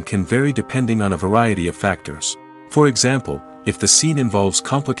scene can vary depending on a variety of factors. For example, if the scene involves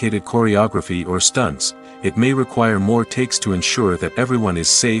complicated choreography or stunts, it may require more takes to ensure that everyone is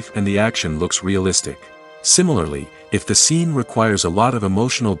safe and the action looks realistic. Similarly, if the scene requires a lot of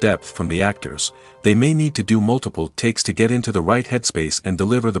emotional depth from the actors, they may need to do multiple takes to get into the right headspace and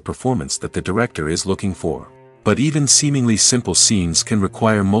deliver the performance that the director is looking for. But even seemingly simple scenes can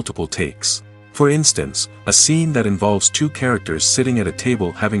require multiple takes. For instance, a scene that involves two characters sitting at a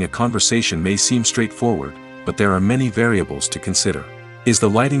table having a conversation may seem straightforward, but there are many variables to consider. Is the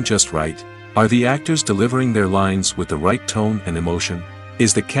lighting just right? Are the actors delivering their lines with the right tone and emotion?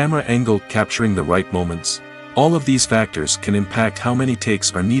 Is the camera angle capturing the right moments? All of these factors can impact how many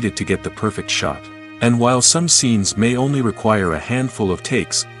takes are needed to get the perfect shot. And while some scenes may only require a handful of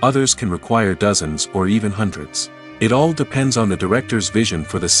takes, others can require dozens or even hundreds. It all depends on the director's vision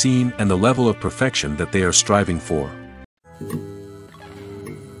for the scene and the level of perfection that they are striving for.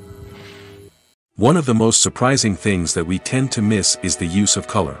 One of the most surprising things that we tend to miss is the use of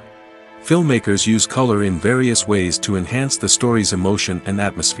color. Filmmakers use color in various ways to enhance the story's emotion and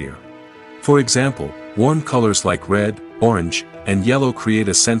atmosphere. For example, warm colors like red, orange, and yellow create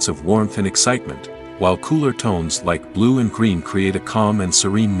a sense of warmth and excitement, while cooler tones like blue and green create a calm and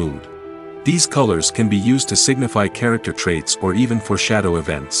serene mood. These colors can be used to signify character traits or even foreshadow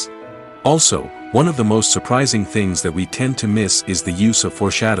events. Also, one of the most surprising things that we tend to miss is the use of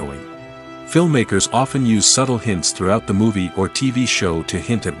foreshadowing. Filmmakers often use subtle hints throughout the movie or TV show to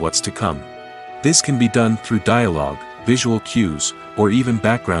hint at what's to come. This can be done through dialogue, visual cues, or even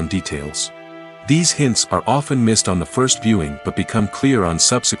background details. These hints are often missed on the first viewing but become clear on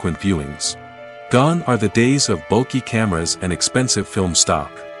subsequent viewings. Gone are the days of bulky cameras and expensive film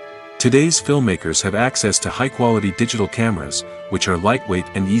stock. Today's filmmakers have access to high-quality digital cameras, which are lightweight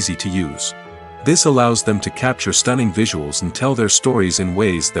and easy to use. This allows them to capture stunning visuals and tell their stories in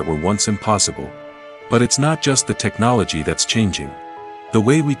ways that were once impossible. But it's not just the technology that's changing. The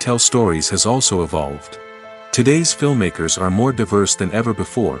way we tell stories has also evolved. Today's filmmakers are more diverse than ever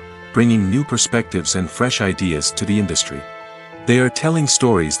before, bringing new perspectives and fresh ideas to the industry. They are telling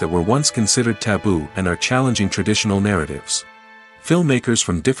stories that were once considered taboo and are challenging traditional narratives. Filmmakers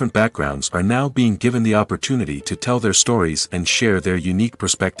from different backgrounds are now being given the opportunity to tell their stories and share their unique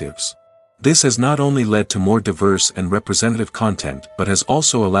perspectives. This has not only led to more diverse and representative content but has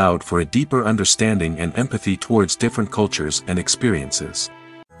also allowed for a deeper understanding and empathy towards different cultures and experiences.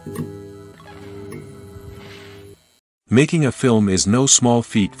 Making a film is no small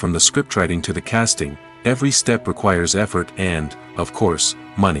feat. From the scriptwriting to the casting, every step requires effort and, of course,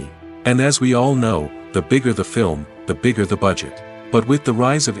 money. And as we all know, the bigger the film, the bigger the budget. But with the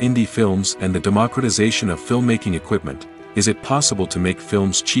rise of indie films and the democratization of filmmaking equipment, is it possible to make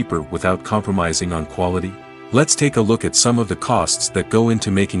films cheaper without compromising on quality? Let's take a look at some of the costs that go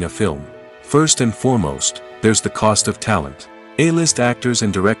into making a film. First and foremost, there's the cost of talent. A-list actors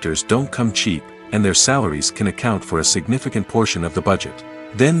and directors don't come cheap, and their salaries can account for a significant portion of the budget.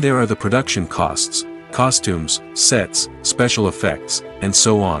 Then there are the production costs, costumes, sets, special effects, and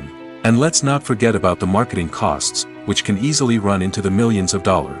so on. And let's not forget about the marketing costs, which can easily run into the millions of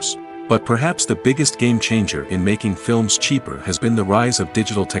dollars. But perhaps the biggest game changer in making films cheaper has been the rise of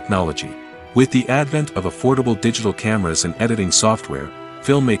digital technology. With the advent of affordable digital cameras and editing software,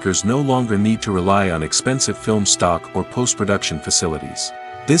 filmmakers no longer need to rely on expensive film stock or post-production facilities.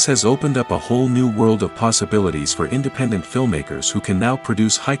 This has opened up a whole new world of possibilities for independent filmmakers who can now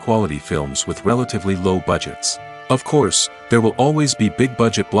produce high-quality films with relatively low budgets. Of course, there will always be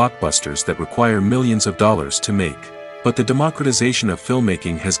big-budget blockbusters that require millions of dollars to make. But the democratization of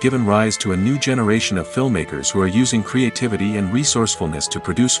filmmaking has given rise to a new generation of filmmakers who are using creativity and resourcefulness to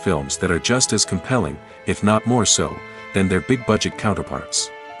produce films that are just as compelling, if not more so, than their big-budget counterparts.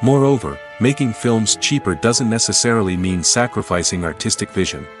 Moreover, making films cheaper doesn't necessarily mean sacrificing artistic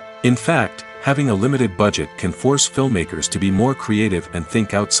vision. In fact, having a limited budget can force filmmakers to be more creative and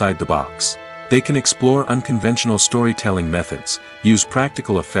think outside the box. They can explore unconventional storytelling methods, use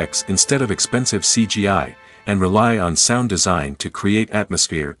practical effects instead of expensive CGI, and rely on sound design to create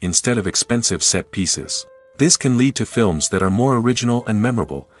atmosphere instead of expensive set pieces. This can lead to films that are more original and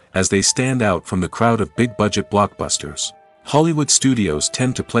memorable, as they stand out from the crowd of big-budget blockbusters. Hollywood studios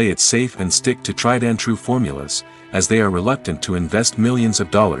tend to play it safe and stick to tried-and-true formulas, as they are reluctant to invest millions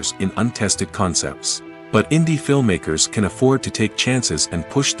of dollars in untested concepts. But indie filmmakers can afford to take chances and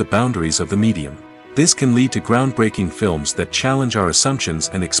push the boundaries of the medium. This can lead to groundbreaking films that challenge our assumptions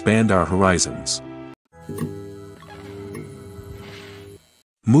and expand our horizons.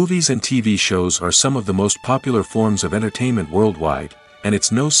 Movies and TV shows are some of the most popular forms of entertainment worldwide, and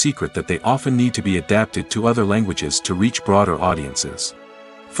it's no secret that they often need to be adapted to other languages to reach broader audiences.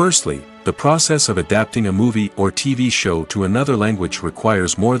 Firstly, the process of adapting a movie or TV show to another language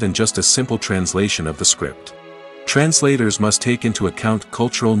requires more than just a simple translation of the script. Translators must take into account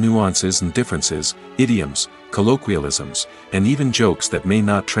cultural nuances and differences, idioms, colloquialisms, and even jokes that may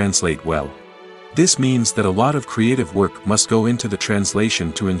not translate well. This means that a lot of creative work must go into the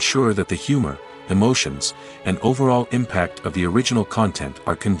translation to ensure that the humor, emotions, and overall impact of the original content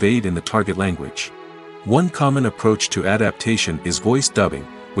are conveyed in the target language. One common approach to adaptation is voice dubbing,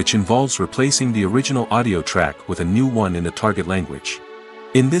 which involves replacing the original audio track with a new one in the target language.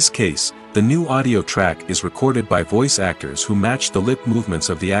 In this case, the new audio track is recorded by voice actors who match the lip movements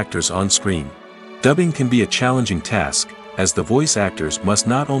of the actors on screen. Dubbing can be a challenging task, as the voice actors must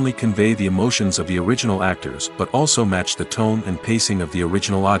not only convey the emotions of the original actors but also match the tone and pacing of the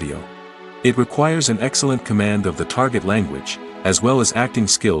original audio. It requires an excellent command of the target language, as well as acting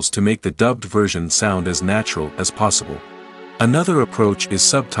skills to make the dubbed version sound as natural as possible. Another approach is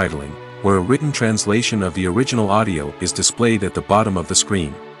subtitling, where a written translation of the original audio is displayed at the bottom of the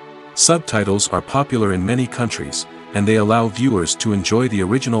screen. Subtitles are popular in many countries, and they allow viewers to enjoy the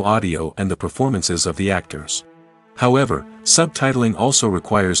original audio and the performances of the actors. However, subtitling also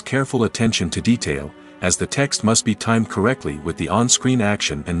requires careful attention to detail, as the text must be timed correctly with the on-screen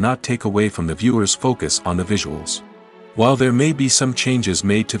action and not take away from the viewer's focus on the visuals. While there may be some changes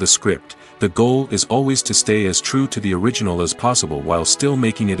made to the script, the goal is always to stay as true to the original as possible while still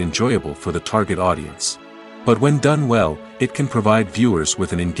making it enjoyable for the target audience. But when done well, it can provide viewers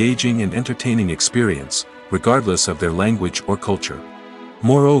with an engaging and entertaining experience, regardless of their language or culture.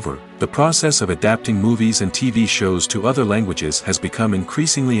 Moreover, the process of adapting movies and TV shows to other languages has become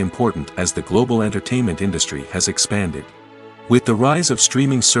increasingly important as the global entertainment industry has expanded. With the rise of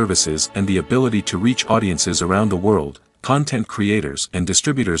streaming services and the ability to reach audiences around the world, content creators and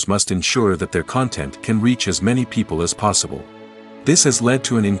distributors must ensure that their content can reach as many people as possible. This has led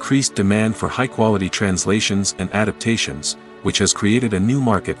to an increased demand for high-quality translations and adaptations, which has created a new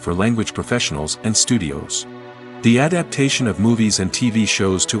market for language professionals and studios. The adaptation of movies and TV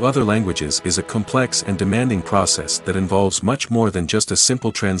shows to other languages is a complex and demanding process that involves much more than just a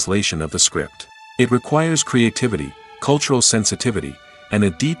simple translation of the script. It requires creativity, cultural sensitivity, and a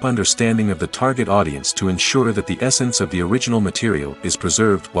deep understanding of the target audience to ensure that the essence of the original material is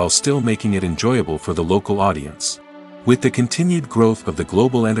preserved while still making it enjoyable for the local audience. With the continued growth of the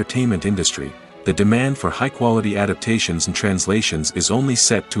global entertainment industry, the demand for high-quality adaptations and translations is only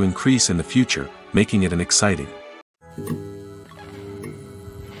set to increase in the future, making it an exciting.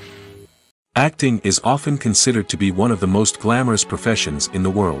 Acting is often considered to be one of the most glamorous professions in the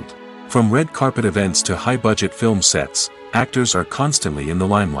world. From red carpet events to high-budget film sets, actors are constantly in the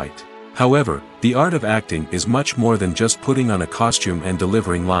limelight. However, the art of acting is much more than just putting on a costume and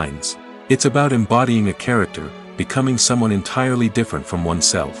delivering lines. It's about embodying a character, becoming someone entirely different from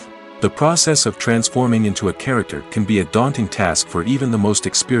oneself. The process of transforming into a character can be a daunting task for even the most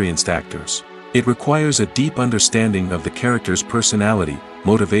experienced actors. It requires a deep understanding of the character's personality,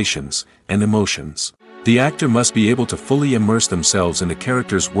 motivations, and emotions. The actor must be able to fully immerse themselves in the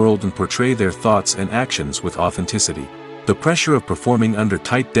character's world and portray their thoughts and actions with authenticity. The pressure of performing under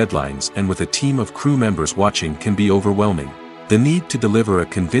tight deadlines and with a team of crew members watching can be overwhelming. The need to deliver a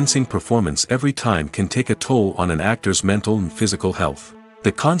convincing performance every time can take a toll on an actor's mental and physical health.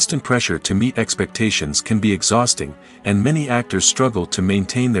 The constant pressure to meet expectations can be exhausting, and many actors struggle to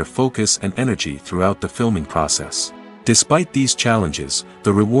maintain their focus and energy throughout the filming process. Despite these challenges,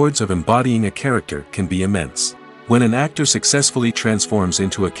 the rewards of embodying a character can be immense. When an actor successfully transforms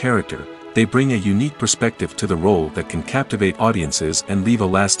into a character, they bring a unique perspective to the role that can captivate audiences and leave a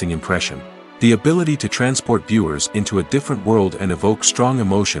lasting impression. The ability to transport viewers into a different world and evoke strong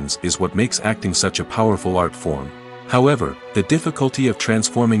emotions is what makes acting such a powerful art form. However, the difficulty of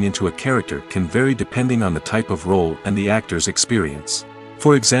transforming into a character can vary depending on the type of role and the actor's experience.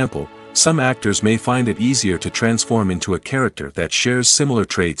 For example, some actors may find it easier to transform into a character that shares similar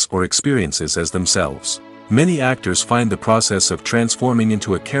traits or experiences as themselves. Many actors find the process of transforming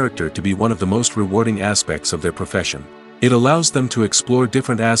into a character to be one of the most rewarding aspects of their profession. It allows them to explore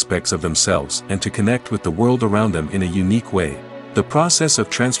different aspects of themselves and to connect with the world around them in a unique way. The process of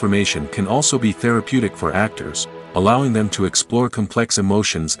transformation can also be therapeutic for actors, allowing them to explore complex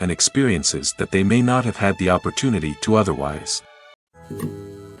emotions and experiences that they may not have had the opportunity to otherwise.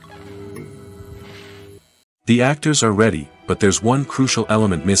 The actors are ready, but there's one crucial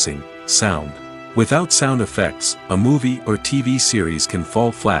element missing: sound. Without sound effects, a movie or TV series can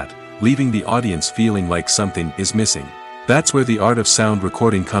fall flat, leaving the audience feeling like something is missing. That's where the art of sound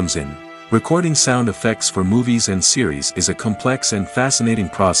recording comes in. Recording sound effects for movies and series is a complex and fascinating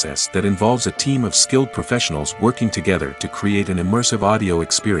process that involves a team of skilled professionals working together to create an immersive audio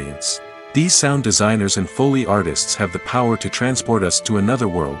experience. These sound designers and Foley artists have the power to transport us to another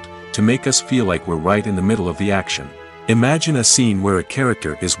world, to make us feel like we're right in the middle of the action. Imagine a scene where a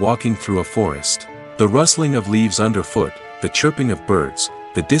character is walking through a forest. The rustling of leaves underfoot, the chirping of birds,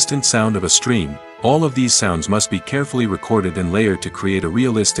 the distant sound of a stream, all of these sounds must be carefully recorded and layered to create a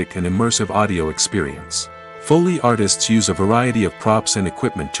realistic and immersive audio experience. Foley artists use a variety of props and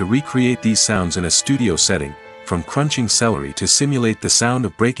equipment to recreate these sounds in a studio setting, from crunching celery to simulate the sound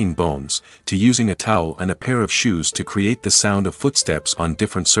of breaking bones, to using a towel and a pair of shoes to create the sound of footsteps on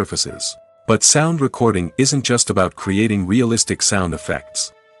different surfaces. But sound recording isn't just about creating realistic sound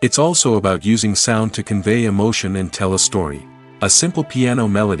effects. It's also about using sound to convey emotion and tell a story. A simple piano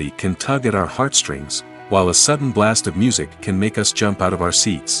melody can tug at our heartstrings, while a sudden blast of music can make us jump out of our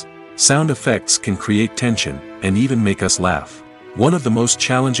seats. Sound effects can create tension, and even make us laugh. One of the most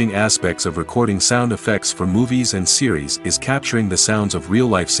challenging aspects of recording sound effects for movies and series is capturing the sounds of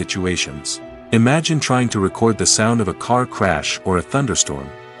real-life situations. Imagine trying to record the sound of a car crash or a thunderstorm.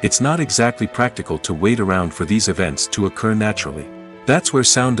 It's not exactly practical to wait around for these events to occur naturally. That's where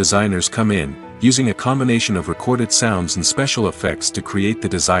sound designers come in, using a combination of recorded sounds and special effects to create the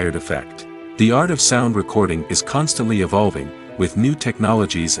desired effect. The art of sound recording is constantly evolving, with new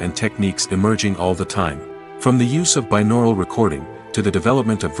technologies and techniques emerging all the time. From the use of binaural recording, to the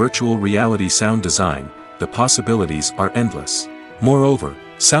development of virtual reality sound design, the possibilities are endless. Moreover,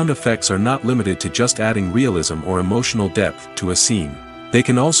 sound effects are not limited to just adding realism or emotional depth to a scene. They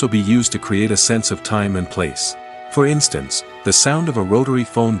can also be used to create a sense of time and place. For instance, the sound of a rotary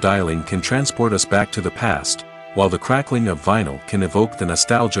phone dialing can transport us back to the past, while the crackling of vinyl can evoke the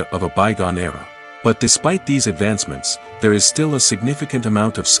nostalgia of a bygone era. But despite these advancements, there is still a significant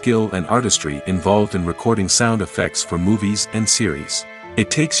amount of skill and artistry involved in recording sound effects for movies and series. It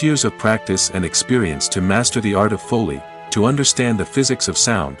takes years of practice and experience to master the art of Foley, to understand the physics of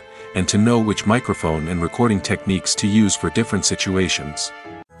sound, and to know which microphone and recording techniques to use for different situations.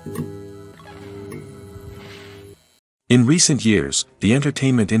 In recent years, the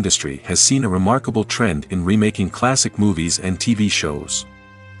entertainment industry has seen a remarkable trend in remaking classic movies and TV shows.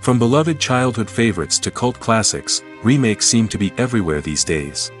 From beloved childhood favorites to cult classics, remakes seem to be everywhere these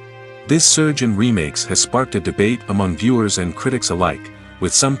days. This surge in remakes has sparked a debate among viewers and critics alike,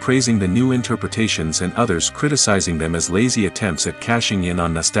 with some praising the new interpretations and others criticizing them as lazy attempts at cashing in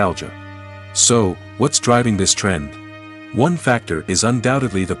on nostalgia. So, what's driving this trend? One factor is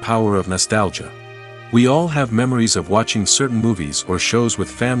undoubtedly the power of nostalgia. We all have memories of watching certain movies or shows with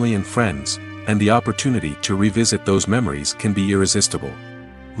family and friends, and the opportunity to revisit those memories can be irresistible.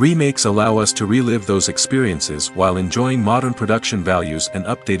 Remakes allow us to relive those experiences while enjoying modern production values and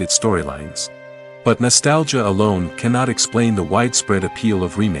updated storylines. But nostalgia alone cannot explain the widespread appeal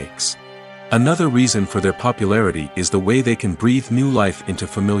of remakes. Another reason for their popularity is the way they can breathe new life into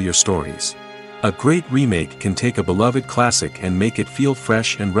familiar stories. A great remake can take a beloved classic and make it feel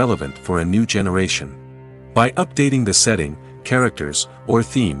fresh and relevant for a new generation. By updating the setting, characters, or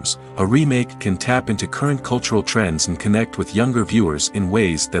themes, a remake can tap into current cultural trends and connect with younger viewers in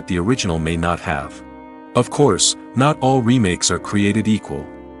ways that the original may not have. Of course, not all remakes are created equal.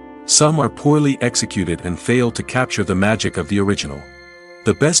 Some are poorly executed and fail to capture the magic of the original.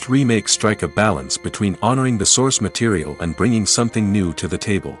 The best remakes strike a balance between honoring the source material and bringing something new to the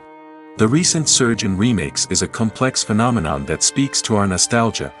table. The recent surge in remakes is a complex phenomenon that speaks to our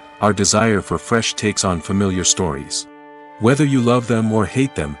nostalgia, our desire for fresh takes on familiar stories. Whether you love them or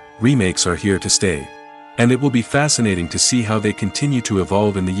hate them, remakes are here to stay. And it will be fascinating to see how they continue to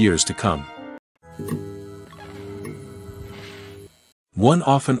evolve in the years to come. One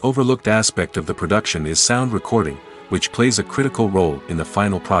often overlooked aspect of the production is sound recording, which plays a critical role in the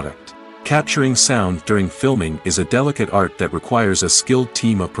final product. Capturing sound during filming is a delicate art that requires a skilled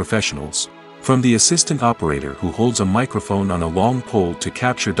team of professionals. From the assistant operator who holds a microphone on a long pole to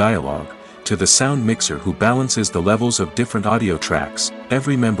capture dialogue, to the sound mixer who balances the levels of different audio tracks,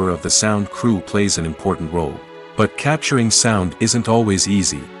 every member of the sound crew plays an important role. But capturing sound isn't always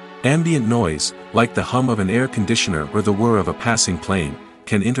easy. Ambient noise, like the hum of an air conditioner or the whir of a passing plane,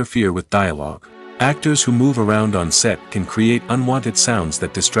 can interfere with dialogue. Actors who move around on set can create unwanted sounds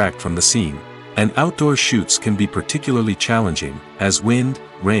that distract from the scene. And outdoor shoots can be particularly challenging, as wind,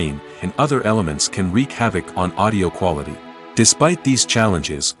 rain, and other elements can wreak havoc on audio quality. Despite these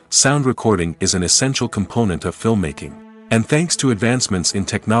challenges, sound recording is an essential component of filmmaking. And thanks to advancements in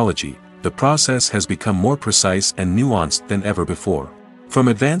technology, the process has become more precise and nuanced than ever before. From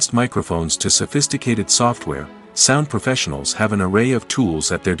advanced microphones to sophisticated software, sound professionals have an array of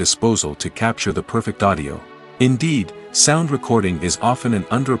tools at their disposal to capture the perfect audio. Indeed, sound recording is often an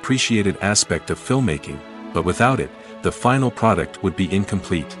underappreciated aspect of filmmaking, but without it, the final product would be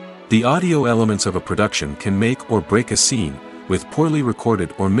incomplete. The audio elements of a production can make or break a scene, with poorly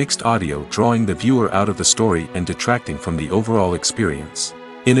recorded or mixed audio drawing the viewer out of the story and detracting from the overall experience.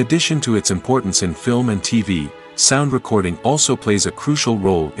 In addition to its importance in film and TV, sound recording also plays a crucial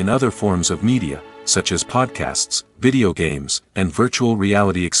role in other forms of media, such as podcasts, video games, and virtual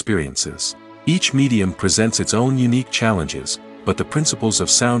reality experiences. Each medium presents its own unique challenges, but the principles of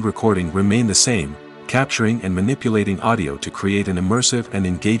sound recording remain the same, capturing and manipulating audio to create an immersive and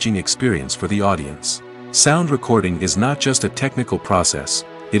engaging experience for the audience. Sound recording is not just a technical process,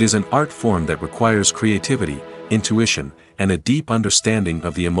 it is an art form that requires creativity, intuition, and a deep understanding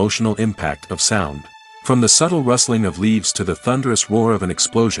of the emotional impact of sound. From the subtle rustling of leaves to the thunderous roar of an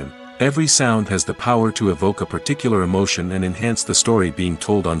explosion, every sound has the power to evoke a particular emotion and enhance the story being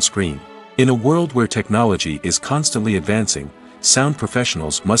told on screen. In a world where technology is constantly advancing, sound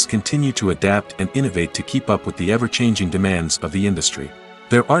professionals must continue to adapt and innovate to keep up with the ever-changing demands of the industry.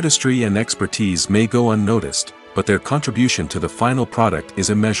 Their artistry and expertise may go unnoticed, but their contribution to the final product is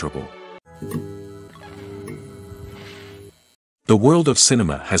immeasurable. The world of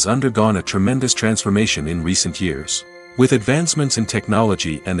cinema has undergone a tremendous transformation in recent years. With advancements in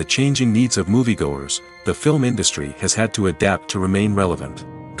technology and the changing needs of moviegoers, the film industry has had to adapt to remain relevant.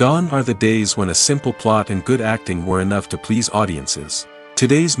 Gone are the days when a simple plot and good acting were enough to please audiences.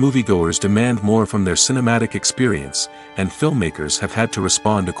 Today's moviegoers demand more from their cinematic experience, and filmmakers have had to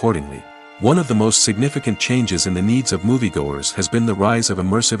respond accordingly. One of the most significant changes in the needs of moviegoers has been the rise of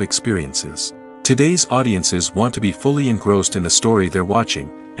immersive experiences. Today's audiences want to be fully engrossed in the story they're watching,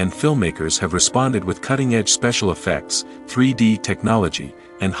 and filmmakers have responded with cutting-edge special effects, 3D technology,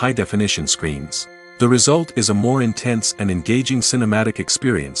 and high-definition screens. The result is a more intense and engaging cinematic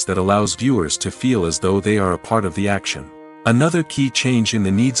experience that allows viewers to feel as though they are a part of the action. Another key change in the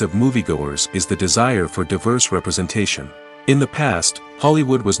needs of moviegoers is the desire for diverse representation. In the past,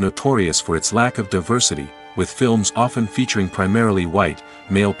 Hollywood was notorious for its lack of diversity, with films often featuring primarily white,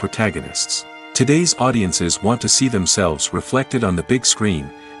 male protagonists. Today's audiences want to see themselves reflected on the big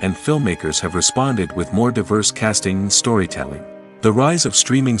screen, and filmmakers have responded with more diverse casting and storytelling. The rise of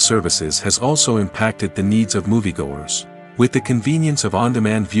streaming services has also impacted the needs of moviegoers. With the convenience of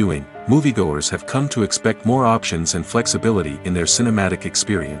on-demand viewing, moviegoers have come to expect more options and flexibility in their cinematic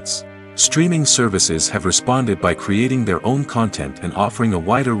experience. Streaming services have responded by creating their own content and offering a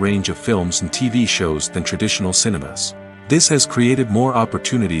wider range of films and TV shows than traditional cinemas. This has created more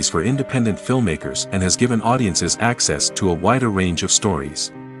opportunities for independent filmmakers and has given audiences access to a wider range of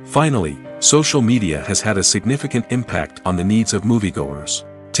stories. Finally, social media has had a significant impact on the needs of moviegoers.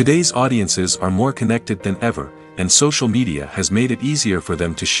 Today's audiences are more connected than ever, and social media has made it easier for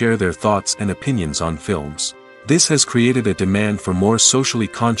them to share their thoughts and opinions on films. This has created a demand for more socially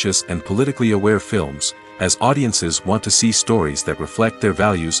conscious and politically aware films, as audiences want to see stories that reflect their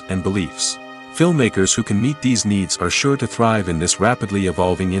values and beliefs. Filmmakers who can meet these needs are sure to thrive in this rapidly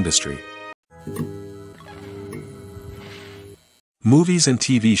evolving industry. Movies and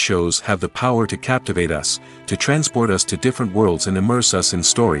TV shows have the power to captivate us, to transport us to different worlds and immerse us in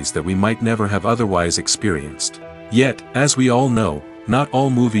stories that we might never have otherwise experienced. Yet, as we all know, not all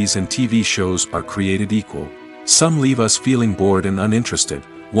movies and TV shows are created equal. Some leave us feeling bored and uninterested,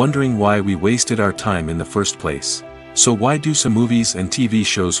 wondering why we wasted our time in the first place. So why do some movies and TV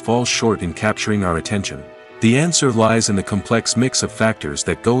shows fall short in capturing our attention? The answer lies in the complex mix of factors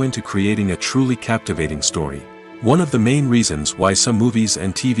that go into creating a truly captivating story. One of the main reasons why some movies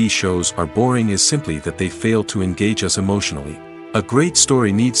and TV shows are boring is simply that they fail to engage us emotionally. A great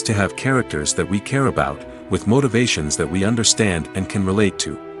story needs to have characters that we care about, with motivations that we understand and can relate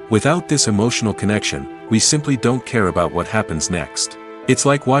to. Without this emotional connection, we simply don't care about what happens next. It's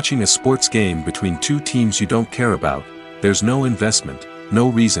like watching a sports game between two teams you don't care about. There's no investment, no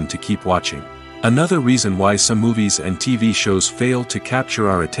reason to keep watching. Another reason why some movies and TV shows fail to capture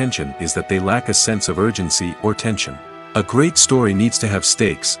our attention is that they lack a sense of urgency or tension. A great story needs to have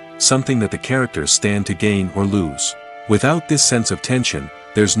stakes, something that the characters stand to gain or lose. Without this sense of tension,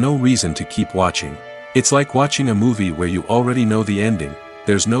 there's no reason to keep watching. It's like watching a movie where you already know the ending.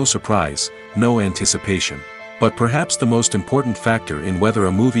 There's no surprise, no anticipation. But perhaps the most important factor in whether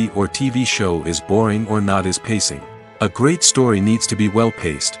a movie or TV show is boring or not is pacing. A great story needs to be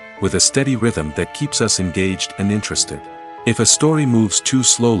well-paced, with a steady rhythm that keeps us engaged and interested. If a story moves too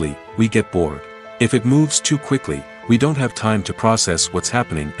slowly, we get bored. If it moves too quickly, we don't have time to process what's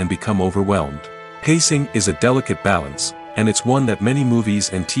happening and become overwhelmed. Pacing is a delicate balance, and it's one that many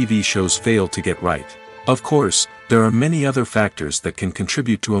movies and TV shows fail to get right. Of course, there are many other factors that can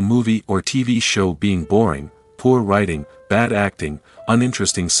contribute to a movie or TV show being boring: poor writing, bad acting,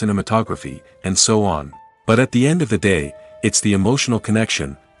 uninteresting cinematography, and so on. But at the end of the day, it's the emotional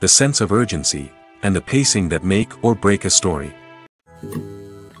connection, the sense of urgency, and the pacing that make or break a story.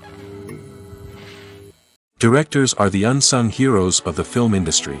 Directors are the unsung heroes of the film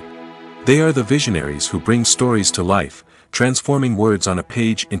industry. They are the visionaries who bring stories to life, transforming words on a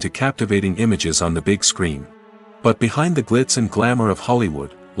page into captivating images on the big screen. But behind the glitz and glamour of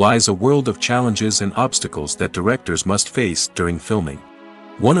Hollywood lies a world of challenges and obstacles that directors must face during filming.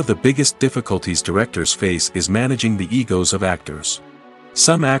 One of the biggest difficulties directors face is managing the egos of actors.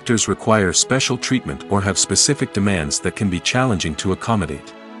 Some actors require special treatment or have specific demands that can be challenging to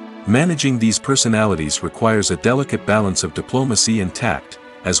accommodate. Managing these personalities requires a delicate balance of diplomacy and tact,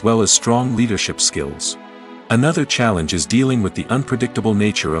 as well as strong leadership skills. Another challenge is dealing with the unpredictable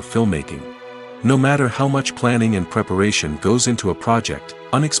nature of filmmaking. No matter how much planning and preparation goes into a project,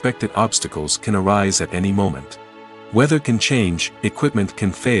 unexpected obstacles can arise at any moment. Weather can change, equipment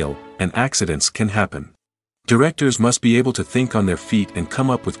can fail, and accidents can happen. Directors must be able to think on their feet and come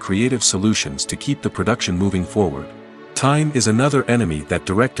up with creative solutions to keep the production moving forward. Time is another enemy that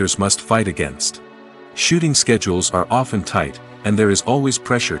directors must fight against. Shooting schedules are often tight, and there is always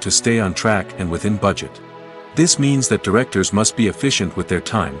pressure to stay on track and within budget. This means that directors must be efficient with their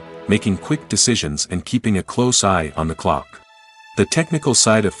time, making quick decisions and keeping a close eye on the clock. The technical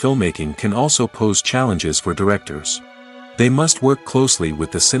side of filmmaking can also pose challenges for directors. They must work closely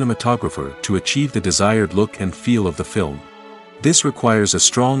with the cinematographer to achieve the desired look and feel of the film. This requires a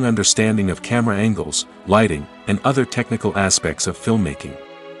strong understanding of camera angles, lighting, and other technical aspects of filmmaking.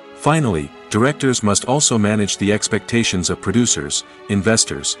 Finally, directors must also manage the expectations of producers,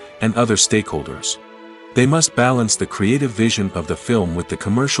 investors, and other stakeholders. They must balance the creative vision of the film with the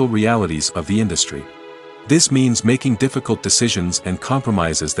commercial realities of the industry. This means making difficult decisions and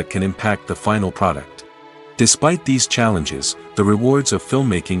compromises that can impact the final product. Despite these challenges, the rewards of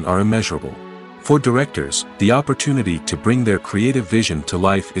filmmaking are immeasurable. For directors, the opportunity to bring their creative vision to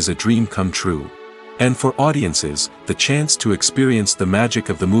life is a dream come true. And for audiences, the chance to experience the magic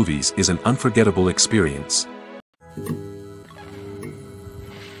of the movies is an unforgettable experience.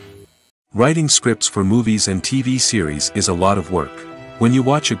 Writing scripts for movies and TV series is a lot of work. When you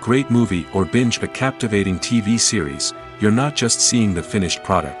watch a great movie or binge a captivating TV series, you're not just seeing the finished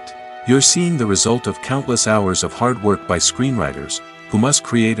product. You're seeing the result of countless hours of hard work by screenwriters, who must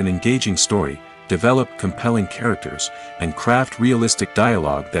create an engaging story, develop compelling characters, and craft realistic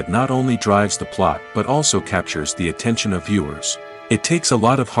dialogue that not only drives the plot but also captures the attention of viewers. It takes a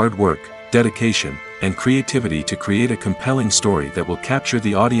lot of hard work, dedication, and creativity to create a compelling story that will capture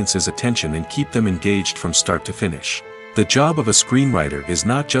the audience's attention and keep them engaged from start to finish. The job of a screenwriter is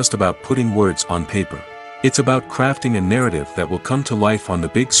not just about putting words on paper. It's about crafting a narrative that will come to life on the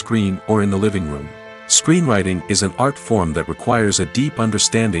big screen or in the living room. Screenwriting is an art form that requires a deep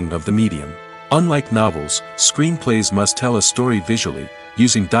understanding of the medium. Unlike novels, screenplays must tell a story visually,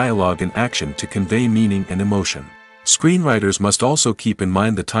 using dialogue and action to convey meaning and emotion. Screenwriters must also keep in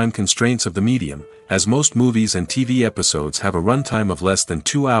mind the time constraints of the medium, as most movies and TV episodes have a runtime of less than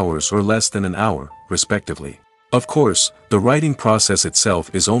 2 hours or less than an hour, respectively. Of course, the writing process itself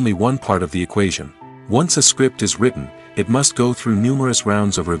is only one part of the equation. Once a script is written, it must go through numerous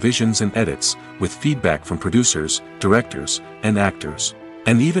rounds of revisions and edits, with feedback from producers, directors, and actors.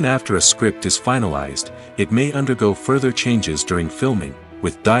 And even after a script is finalized, it may undergo further changes during filming,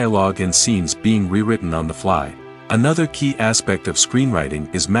 with dialogue and scenes being rewritten on the fly. Another key aspect of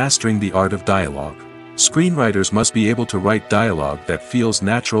screenwriting is mastering the art of dialogue. Screenwriters must be able to write dialogue that feels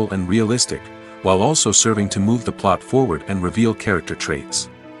natural and realistic, while also serving to move the plot forward and reveal character traits.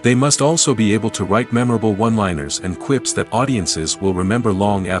 They must also be able to write memorable one-liners and quips that audiences will remember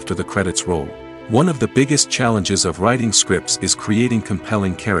long after the credits roll. One of the biggest challenges of writing scripts is creating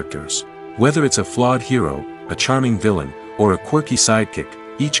compelling characters. Whether it's a flawed hero, a charming villain, or a quirky sidekick,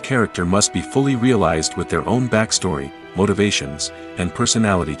 each character must be fully realized with their own backstory, motivations, and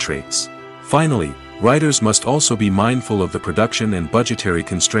personality traits. Finally, writers must also be mindful of the production and budgetary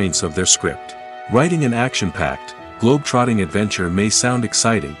constraints of their script. Writing an action-packed, globe-trotting adventure may sound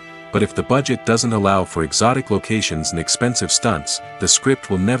exciting, but if the budget doesn't allow for exotic locations and expensive stunts, the script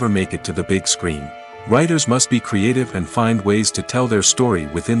will never make it to the big screen. Writers must be creative and find ways to tell their story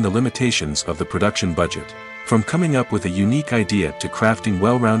within the limitations of the production budget. From coming up with a unique idea to crafting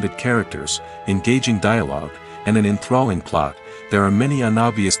well-rounded characters, engaging dialogue, and an enthralling plot, there are many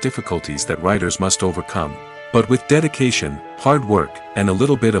unobvious difficulties that writers must overcome. But with dedication, hard work, and a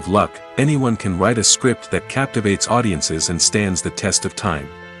little bit of luck, anyone can write a script that captivates audiences and stands the test of time.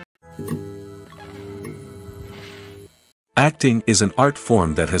 Acting is an art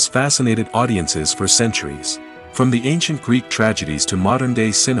form that has fascinated audiences for centuries. From the ancient Greek tragedies to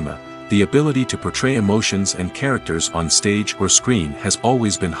modern-day cinema, the ability to portray emotions and characters on stage or screen has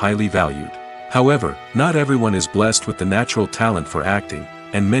always been highly valued. However, not everyone is blessed with the natural talent for acting,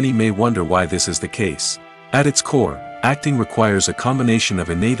 and many may wonder why this is the case. At its core, acting requires a combination of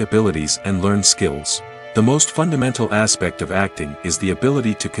innate abilities and learned skills. The most fundamental aspect of acting is the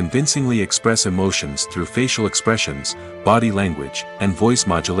ability to convincingly express emotions through facial expressions, body language, and voice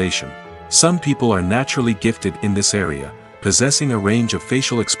modulation. Some people are naturally gifted in this area, possessing a range of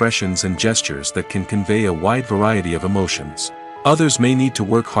facial expressions and gestures that can convey a wide variety of emotions. Others may need to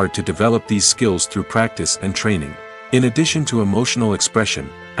work hard to develop these skills through practice and training. In addition to emotional expression,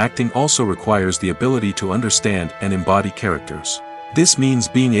 acting also requires the ability to understand and embody characters. This means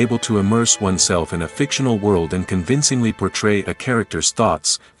being able to immerse oneself in a fictional world and convincingly portray a character's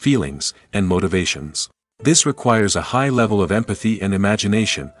thoughts, feelings, and motivations. This requires a high level of empathy and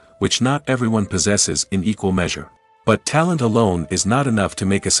imagination, which not everyone possesses in equal measure. But talent alone is not enough to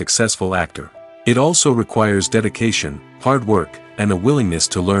make a successful actor. It also requires dedication, hard work, and a willingness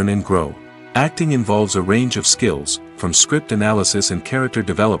to learn and grow. Acting involves a range of skills, from script analysis and character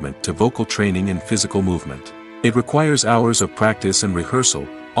development to vocal training and physical movement. It requires hours of practice and rehearsal,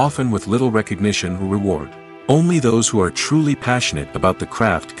 often with little recognition or reward. Only those who are truly passionate about the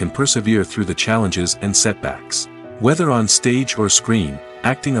craft can persevere through the challenges and setbacks. Whether on stage or screen,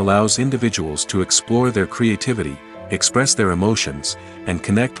 acting allows individuals to explore their creativity, express their emotions, and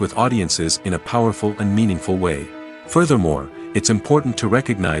connect with audiences in a powerful and meaningful way. Furthermore, it's important to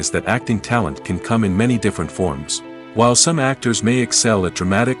recognize that acting talent can come in many different forms. While some actors may excel at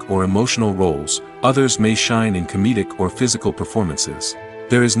dramatic or emotional roles, others may shine in comedic or physical performances.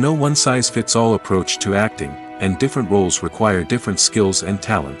 There is no one-size-fits-all approach to acting, and different roles require different skills and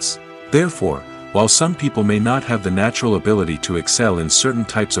talents. Therefore, while some people may not have the natural ability to excel in certain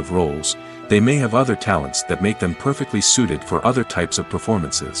types of roles, they may have other talents that make them perfectly suited for other types of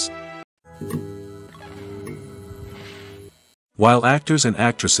performances. While actors and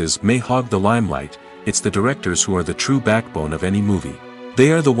actresses may hog the limelight, it's the directors who are the true backbone of any movie.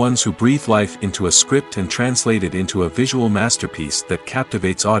 They are the ones who breathe life into a script and translate it into a visual masterpiece that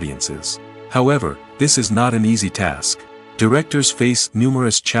captivates audiences. However, this is not an easy task. Directors face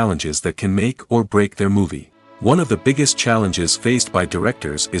numerous challenges that can make or break their movie. One of the biggest challenges faced by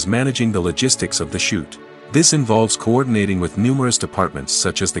directors is managing the logistics of the shoot. This involves coordinating with numerous departments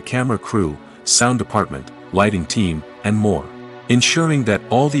such as the camera crew, sound department, lighting team, and more. Ensuring that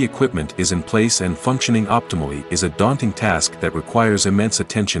all the equipment is in place and functioning optimally is a daunting task that requires immense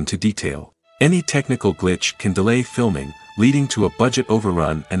attention to detail. Any technical glitch can delay filming, leading to a budget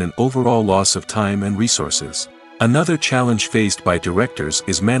overrun and an overall loss of time and resources. Another challenge faced by directors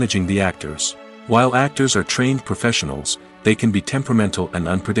is managing the actors. While actors are trained professionals, they can be temperamental and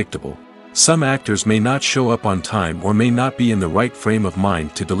unpredictable. Some actors may not show up on time or may not be in the right frame of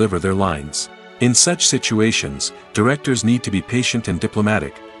mind to deliver their lines. In such situations, directors need to be patient and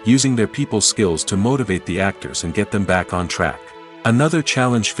diplomatic, using their people skills to motivate the actors and get them back on track. Another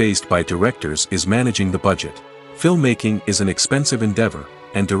challenge faced by directors is managing the budget. Filmmaking is an expensive endeavor,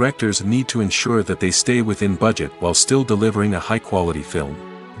 and directors need to ensure that they stay within budget while still delivering a high-quality film.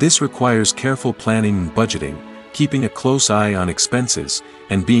 This requires careful planning and budgeting, keeping a close eye on expenses,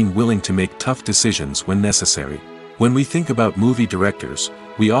 and being willing to make tough decisions when necessary. When we think about movie directors,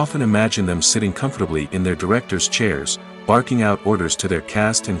 we often imagine them sitting comfortably in their director's chairs, barking out orders to their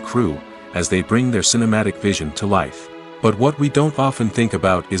cast and crew, as they bring their cinematic vision to life. But what we don't often think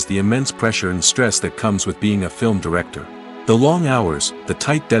about is the immense pressure and stress that comes with being a film director. The long hours, the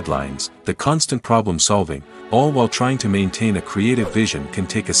tight deadlines, the constant problem solving, all while trying to maintain a creative vision can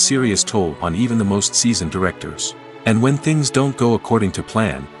take a serious toll on even the most seasoned directors. And when things don't go according to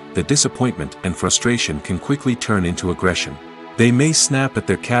plan, the disappointment and frustration can quickly turn into aggression. They may snap at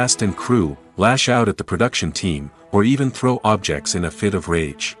their cast and crew, lash out at the production team, or even throw objects in a fit of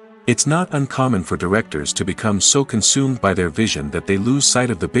rage. It's not uncommon for directors to become so consumed by their vision that they lose sight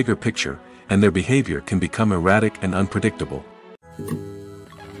of the bigger picture, and their behavior can become erratic and unpredictable.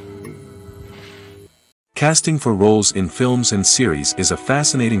 Casting for roles in films and series is a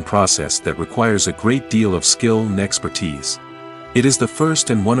fascinating process that requires a great deal of skill and expertise. It is the first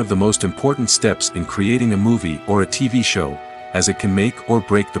and one of the most important steps in creating a movie or a TV show, as it can make or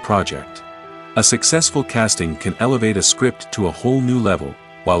break the project. A successful casting can elevate a script to a whole new level,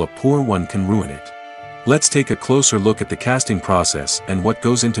 while a poor one can ruin it. Let's take a closer look at the casting process and what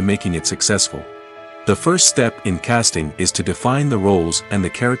goes into making it successful. The first step in casting is to define the roles and the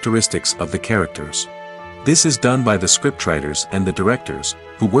characteristics of the characters. This is done by the scriptwriters and the directors,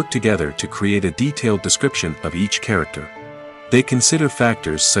 who work together to create a detailed description of each character. They consider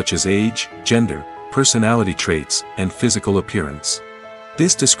factors such as age, gender, personality traits, and physical appearance.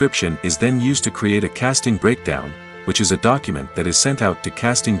 This description is then used to create a casting breakdown, which is a document that is sent out to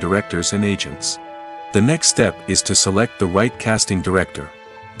casting directors and agents. The next step is to select the right casting director.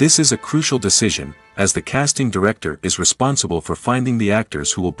 This is a crucial decision, as the casting director is responsible for finding the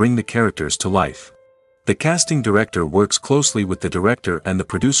actors who will bring the characters to life. The casting director works closely with the director and the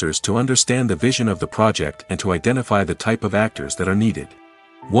producers to understand the vision of the project and to identify the type of actors that are needed.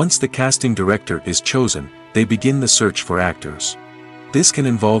 Once the casting director is chosen, they begin the search for actors. This can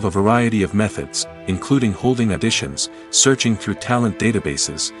involve a variety of methods, including holding auditions, searching through talent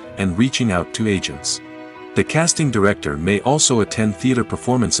databases, and reaching out to agents. The casting director may also attend theater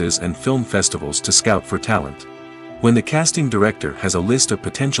performances and film festivals to scout for talent. When the casting director has a list of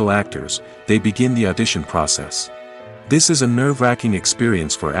potential actors, they begin the audition process. This is a nerve-wracking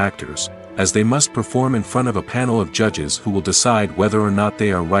experience for actors, as they must perform in front of a panel of judges who will decide whether or not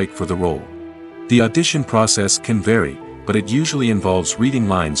they are right for the role. The audition process can vary, but it usually involves reading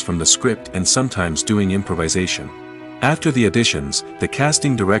lines from the script and sometimes doing improvisation. After the auditions, the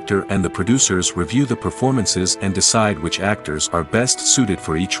casting director and the producers review the performances and decide which actors are best suited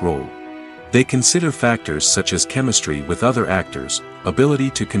for each role. They consider factors such as chemistry with other actors, ability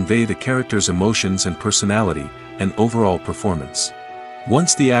to convey the character's emotions and personality, and overall performance.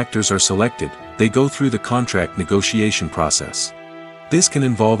 Once the actors are selected, they go through the contract negotiation process. This can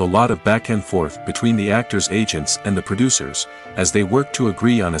involve a lot of back and forth between the actors' agents and the producers, as they work to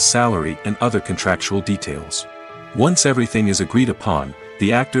agree on a salary and other contractual details. Once everything is agreed upon,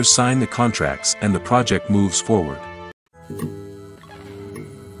 the actors sign the contracts and the project moves forward.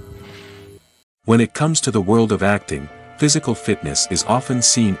 When it comes to the world of acting, physical fitness is often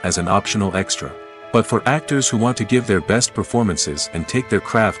seen as an optional extra. But for actors who want to give their best performances and take their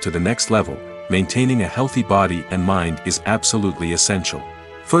craft to the next level, maintaining a healthy body and mind is absolutely essential.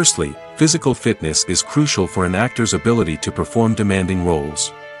 Firstly, physical fitness is crucial for an actor's ability to perform demanding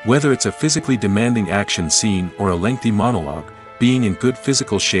roles. Whether it's a physically demanding action scene or a lengthy monologue, being in good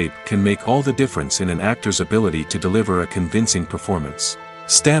physical shape can make all the difference in an actor's ability to deliver a convincing performance.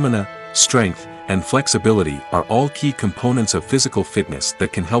 Stamina, strength, and flexibility are all key components of physical fitness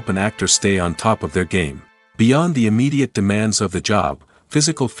that can help an actor stay on top of their game. Beyond the immediate demands of the job,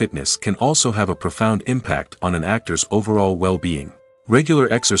 physical fitness can also have a profound impact on an actor's overall well-being.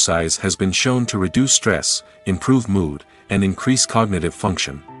 Regular exercise has been shown to reduce stress, improve mood, and increase cognitive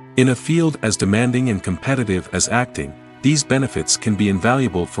function. In a field as demanding and competitive as acting, these benefits can be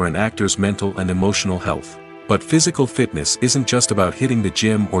invaluable for an actor's mental and emotional health. But physical fitness isn't just about hitting the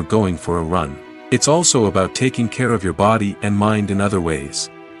gym or going for a run. It's also about taking care of your body and mind in other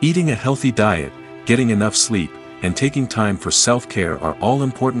ways. Eating a healthy diet, getting enough sleep, and taking time for self-care are all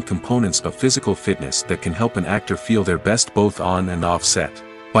important components of physical fitness that can help an actor feel their best both on and off set.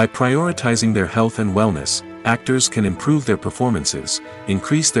 By prioritizing their health and wellness, actors can improve their performances,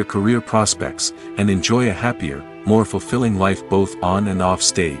 increase their career prospects, and enjoy a happier, more fulfilling life both on and off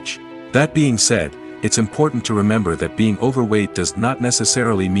stage. That being said, it's important to remember that being overweight does not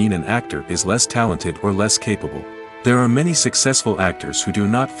necessarily mean an actor is less talented or less capable. There are many successful actors who do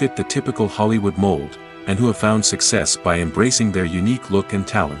not fit the typical Hollywood mold, and who have found success by embracing their unique look and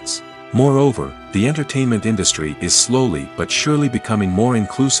talents. Moreover, the entertainment industry is slowly but surely becoming more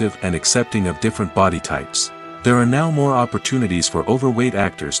inclusive and accepting of different body types. There are now more opportunities for overweight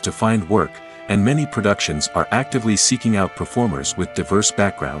actors to find work, and many productions are actively seeking out performers with diverse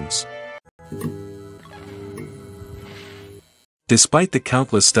backgrounds. Despite the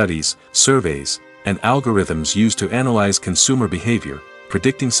countless studies, surveys, and algorithms used to analyze consumer behavior,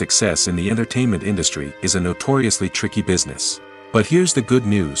 predicting success in the entertainment industry is a notoriously tricky business. But here's the good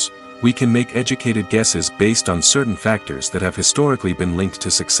news: we can make educated guesses based on certain factors that have historically been linked to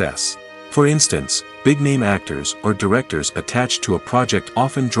success. For instance, big-name actors or directors attached to a project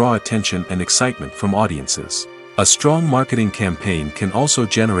often draw attention and excitement from audiences. A strong marketing campaign can also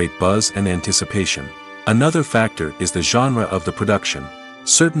generate buzz and anticipation. Another factor is the genre of the production.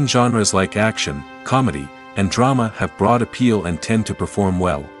 Certain genres like action, comedy, and drama have broad appeal and tend to perform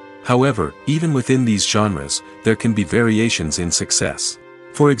well. However, even within these genres, there can be variations in success.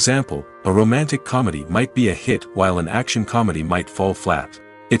 For example, a romantic comedy might be a hit while an action comedy might fall flat.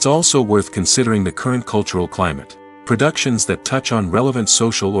 It's also worth considering the current cultural climate. Productions that touch on relevant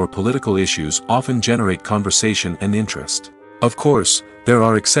social or political issues often generate conversation and interest. Of course, there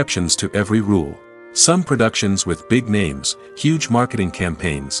are exceptions to every rule. Some productions with big names, huge marketing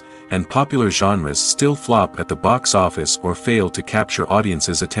campaigns, and popular genres still flop at the box office or fail to capture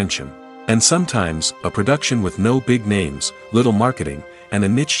audiences' attention. And sometimes, a production with no big names, little marketing, and a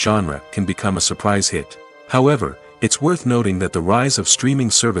niche genre can become a surprise hit. However, it's worth noting that the rise of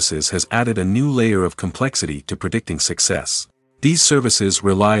streaming services has added a new layer of complexity to predicting success. These services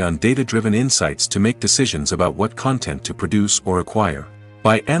rely on data-driven insights to make decisions about what content to produce or acquire.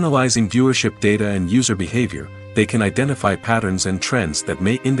 By analyzing viewership data and user behavior, they can identify patterns and trends that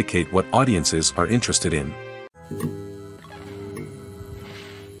may indicate what audiences are interested in.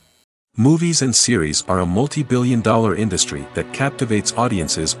 Movies and series are a multi-billion-dollar industry that captivates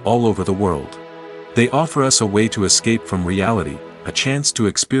audiences all over the world. They offer us a way to escape from reality, a chance to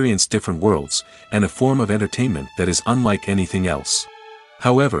experience different worlds, and a form of entertainment that is unlike anything else.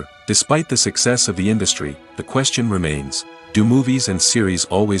 However, despite the success of the industry, the question remains: do movies and series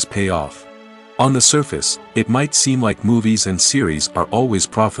always pay off? On the surface, it might seem like movies and series are always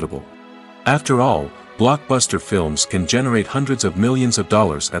profitable. After all, blockbuster films can generate hundreds of millions of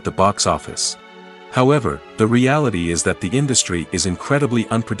dollars at the box office. However, the reality is that the industry is incredibly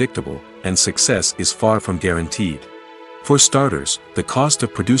unpredictable, and success is far from guaranteed. For starters, the cost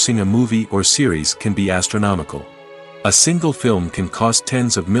of producing a movie or series can be astronomical. A single film can cost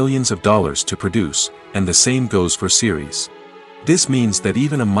tens of millions of dollars to produce, and the same goes for series. This means that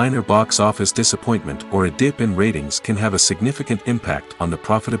even a minor box office disappointment or a dip in ratings can have a significant impact on the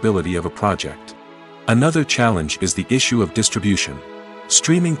profitability of a project. Another challenge is the issue of distribution.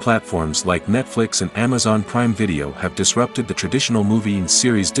 Streaming platforms like Netflix and Amazon Prime Video have disrupted the traditional movie and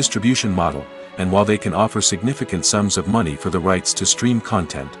series distribution model, and while they can offer significant sums of money for the rights to stream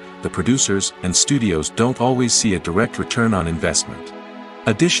content, the producers and studios don't always see a direct return on investment.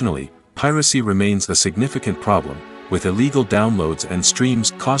 Additionally, piracy remains a significant problem, with illegal downloads and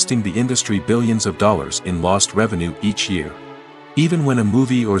streams costing the industry billions of dollars in lost revenue each year. Even when a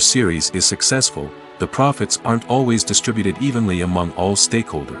movie or series is successful, the profits aren't always distributed evenly among all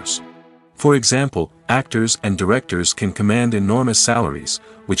stakeholders. For example, actors and directors can command enormous salaries,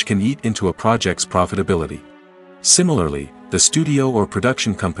 which can eat into a project's profitability. Similarly, the studio or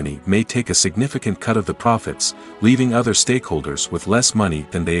production company may take a significant cut of the profits, leaving other stakeholders with less money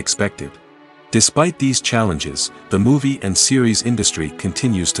than they expected. Despite these challenges, the movie and series industry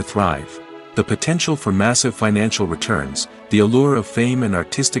continues to thrive. The potential for massive financial returns, the allure of fame and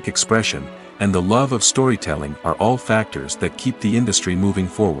artistic expression, and the love of storytelling are all factors that keep the industry moving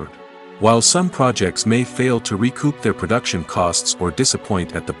forward. While some projects may fail to recoup their production costs or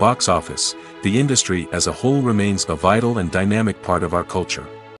disappoint at the box office, the industry as a whole remains a vital and dynamic part of our culture.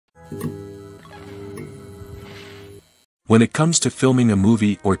 When it comes to filming a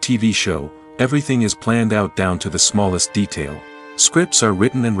movie or TV show, everything is planned out down to the smallest detail. Scripts are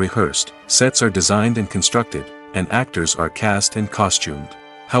written and rehearsed, sets are designed and constructed, and actors are cast and costumed.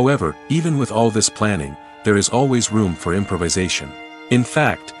 However, even with all this planning, there is always room for improvisation. In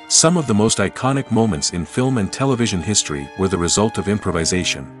fact, some of the most iconic moments in film and television history were the result of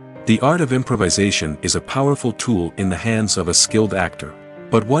improvisation. The art of improvisation is a powerful tool in the hands of a skilled actor.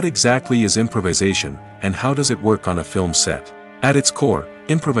 But what exactly is improvisation, and how does it work on a film set? At its core,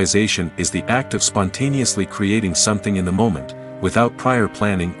 improvisation is the act of spontaneously creating something in the moment, without prior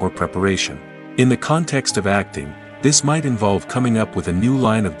planning or preparation. In the context of acting, this might involve coming up with a new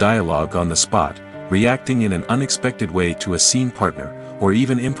line of dialogue on the spot, reacting in an unexpected way to a scene partner, or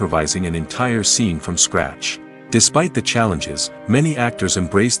even improvising an entire scene from scratch. Despite the challenges, many actors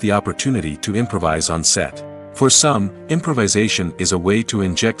embrace the opportunity to improvise on set. For some, improvisation is a way to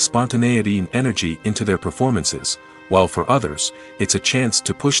inject spontaneity and energy into their performances, while for others, it's a chance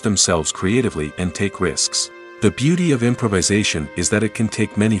to push themselves creatively and take risks. The beauty of improvisation is that it can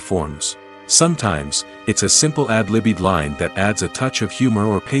take many forms. Sometimes, it's a simple ad-libbed line that adds a touch of humor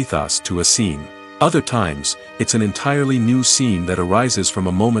or pathos to a scene. Other times, it's an entirely new scene that arises from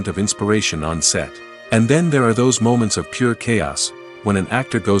a moment of inspiration on set. And then there are those moments of pure chaos, when an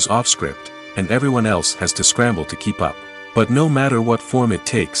actor goes off script, and everyone else has to scramble to keep up. But no matter what form it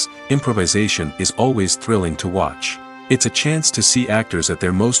takes, improvisation is always thrilling to watch. It's a chance to see actors at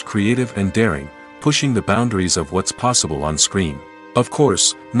their most creative and daring, pushing the boundaries of what's possible on screen. Of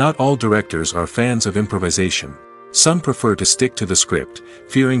course, not all directors are fans of improvisation. Some prefer to stick to the script,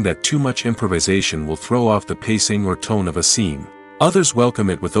 fearing that too much improvisation will throw off the pacing or tone of a scene. Others welcome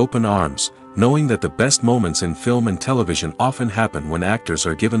it with open arms, knowing that the best moments in film and television often happen when actors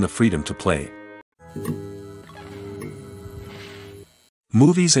are given the freedom to play.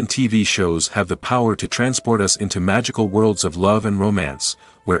 Movies and TV shows have the power to transport us into magical worlds of love and romance,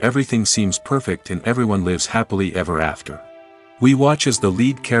 where everything seems perfect and everyone lives happily ever after. We watch as the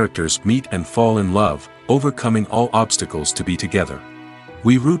lead characters meet and fall in love, overcoming all obstacles to be together.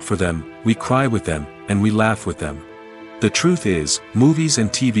 We root for them, we cry with them, and we laugh with them. The truth is, movies and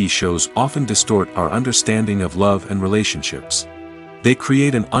TV shows often distort our understanding of love and relationships. They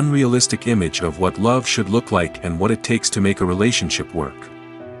create an unrealistic image of what love should look like and what it takes to make a relationship work.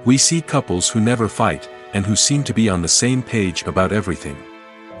 We see couples who never fight, and who seem to be on the same page about everything.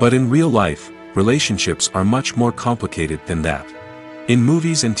 But in real life, relationships are much more complicated than that. In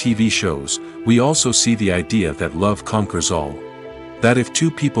movies and TV shows, we also see the idea that love conquers all. That if two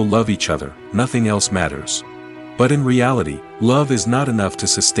people love each other, nothing else matters. But in reality, love is not enough to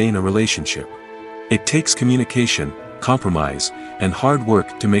sustain a relationship. It takes communication, compromise, and hard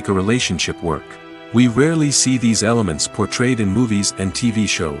work to make a relationship work. We rarely see these elements portrayed in movies and TV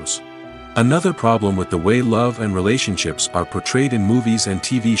shows. Another problem with the way love and relationships are portrayed in movies and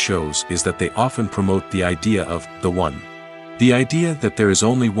TV shows is that they often promote the idea of the one. The idea that there is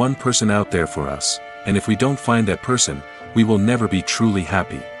only one person out there for us, and if we don't find that person, we will never be truly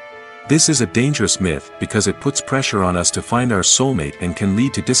happy. This is a dangerous myth because it puts pressure on us to find our soulmate and can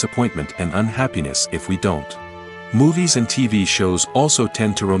lead to disappointment and unhappiness if we don't. Movies and TV shows also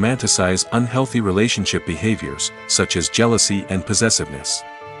tend to romanticize unhealthy relationship behaviors, such as jealousy and possessiveness.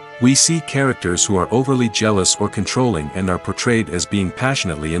 We see characters who are overly jealous or controlling and are portrayed as being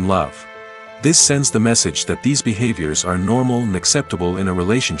passionately in love. This sends the message that these behaviors are normal and acceptable in a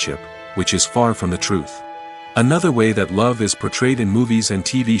relationship, which is far from the truth. Another way that love is portrayed in movies and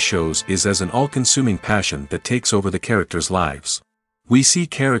TV shows is as an all-consuming passion that takes over the characters' lives. We see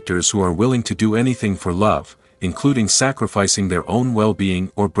characters who are willing to do anything for love, including sacrificing their own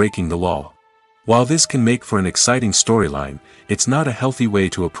well-being or breaking the law. While this can make for an exciting storyline, it's not a healthy way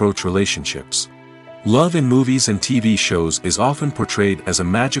to approach relationships. Love in movies and TV shows is often portrayed as a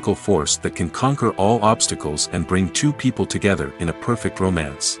magical force that can conquer all obstacles and bring two people together in a perfect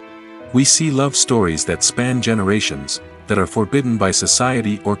romance. We see love stories that span generations, that are forbidden by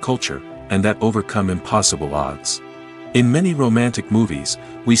society or culture, and that overcome impossible odds. In many romantic movies,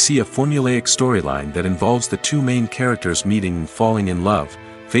 we see a formulaic storyline that involves the two main characters meeting and falling in love,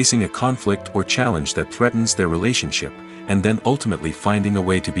 facing a conflict or challenge that threatens their relationship, and then ultimately finding a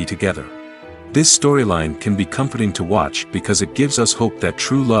way to be together. This storyline can be comforting to watch because it gives us hope that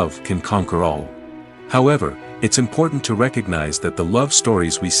true love can conquer all. However, it's important to recognize that the love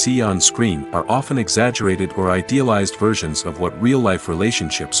stories we see on screen are often exaggerated or idealized versions of what real-life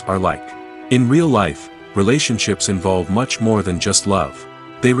relationships are like. In real life, relationships involve much more than just love.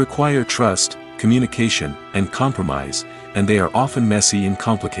 They require trust, communication, and compromise, and they are often messy and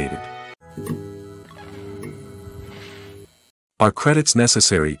complicated. Are credits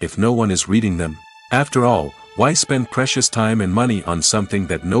necessary if no one is reading them? After all, why spend precious time and money on something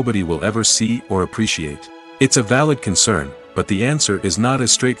that nobody will ever see or appreciate? It's a valid concern, but the answer is not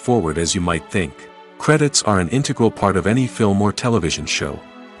as straightforward as you might think. Credits are an integral part of any film or television show.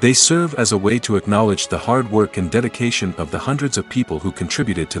 They serve as a way to acknowledge the hard work and dedication of the hundreds of people who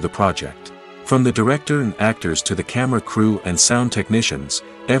contributed to the project. From the director and actors to the camera crew and sound technicians,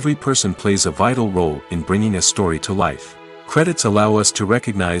 every person plays a vital role in bringing a story to life. Credits allow us to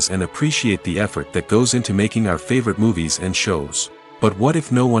recognize and appreciate the effort that goes into making our favorite movies and shows. But what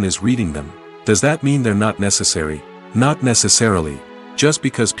if no one is reading them? Does that mean they're not necessary? Not necessarily. Just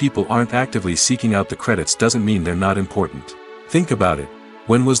because people aren't actively seeking out the credits doesn't mean they're not important. Think about it.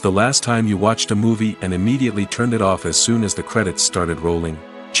 When was the last time you watched a movie and immediately turned it off as soon as the credits started rolling?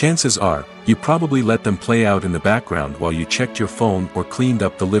 Chances are, you probably let them play out in the background while you checked your phone or cleaned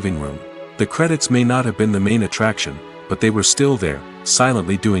up the living room. The credits may not have been the main attraction, but they were still there,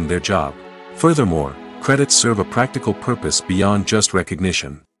 silently doing their job. Furthermore, credits serve a practical purpose beyond just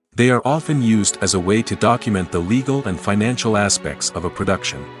recognition. They are often used as a way to document the legal and financial aspects of a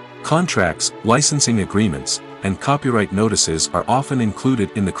production. Contracts, licensing agreements, and copyright notices are often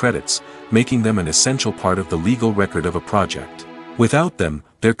included in the credits, making them an essential part of the legal record of a project. Without them,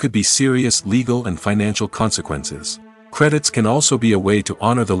 there could be serious legal and financial consequences. Credits can also be a way to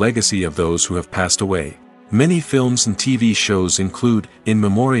honor the legacy of those who have passed away. Many films and TV shows include, in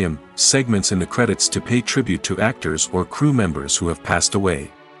memoriam, segments in the credits to pay tribute to actors or crew members who have passed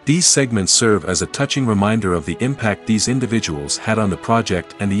away. These segments serve as a touching reminder of the impact these individuals had on the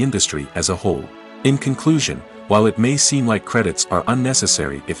project and the industry as a whole. In conclusion, while it may seem like credits are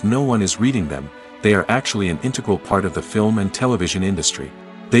unnecessary if no one is reading them, they are actually an integral part of the film and television industry.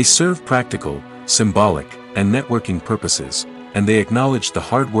 They serve practical, symbolic, and networking purposes, and they acknowledge the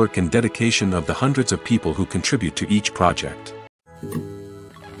hard work and dedication of the hundreds of people who contribute to each project.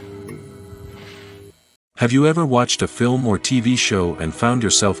 Have you ever watched a film or TV show and found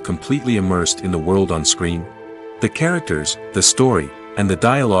yourself completely immersed in the world on screen? The characters, the story, and the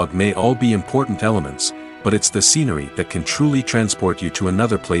dialogue may all be important elements, but it's the scenery that can truly transport you to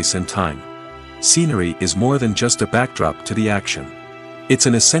another place and time. Scenery is more than just a backdrop to the action. It's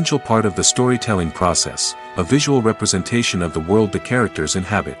an essential part of the storytelling process, a visual representation of the world the characters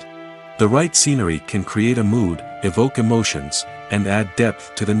inhabit. The right scenery can create a mood, evoke emotions, and add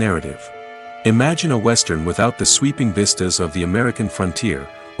depth to the narrative. Imagine a Western without the sweeping vistas of the American frontier,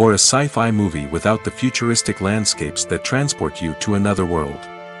 or a sci-fi movie without the futuristic landscapes that transport you to another world.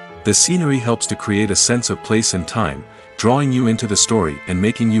 The scenery helps to create a sense of place and time, drawing you into the story and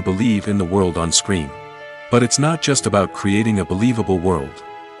making you believe in the world on screen. But it's not just about creating a believable world.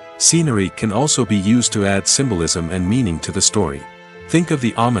 Scenery can also be used to add symbolism and meaning to the story. Think of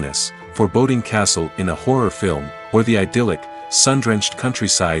the ominous, foreboding castle in a horror film, or the idyllic, sun-drenched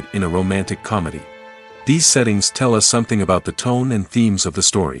countryside in a romantic comedy. These settings tell us something about the tone and themes of the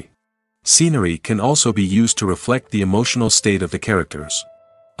story. Scenery can also be used to reflect the emotional state of the characters.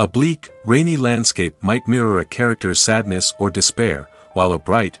 A bleak, rainy landscape might mirror a character's sadness or despair, while a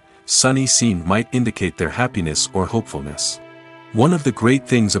bright, sunny scene might indicate their happiness or hopefulness. One of the great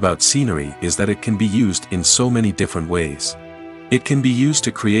things about scenery is that it can be used in so many different ways. It can be used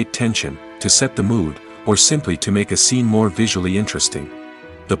to create tension, to set the mood, or simply to make a scene more visually interesting.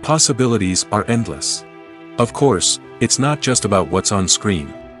 The possibilities are endless. Of course, it's not just about what's on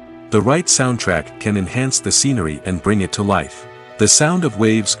screen. The right soundtrack can enhance the scenery and bring it to life. The sound of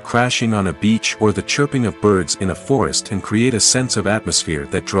waves crashing on a beach or the chirping of birds in a forest can create a sense of atmosphere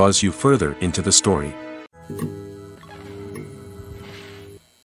that draws you further into the story.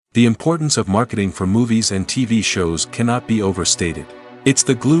 The importance of marketing for movies and TV shows cannot be overstated. It's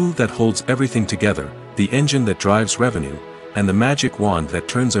the glue that holds everything together, the engine that drives revenue, and the magic wand that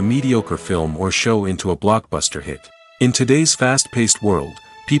turns a mediocre film or show into a blockbuster hit. In today's fast-paced world,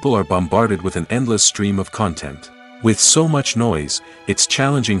 people are bombarded with an endless stream of content. With so much noise, it's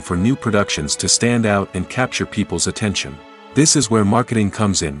challenging for new productions to stand out and capture people's attention. This is where marketing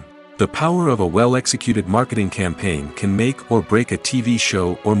comes in. The power of a well-executed marketing campaign can make or break a TV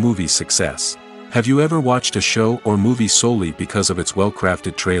show or movie's success. Have you ever watched a show or movie solely because of its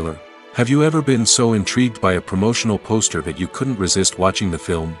well-crafted trailer? Have you ever been so intrigued by a promotional poster that you couldn't resist watching the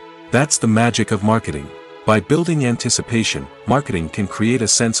film? That's the magic of marketing. By building anticipation, marketing can create a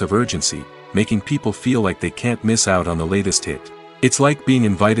sense of urgency, making people feel like they can't miss out on the latest hit. It's like being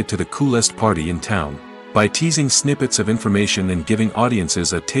invited to the coolest party in town. By teasing snippets of information and giving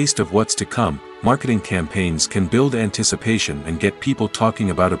audiences a taste of what's to come, marketing campaigns can build anticipation and get people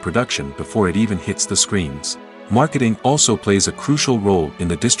talking about a production before it even hits the screens. Marketing also plays a crucial role in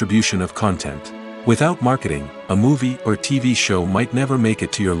the distribution of content. Without marketing, a movie or TV show might never make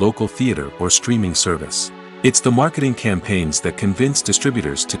it to your local theater or streaming service. It's the marketing campaigns that convince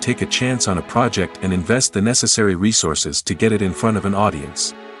distributors to take a chance on a project and invest the necessary resources to get it in front of an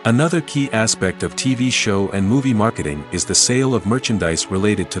audience. Another key aspect of TV show and movie marketing is the sale of merchandise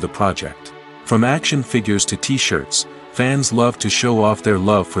related to the project. From action figures to t-shirts, fans love to show off their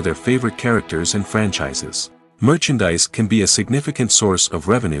love for their favorite characters and franchises. Merchandise can be a significant source of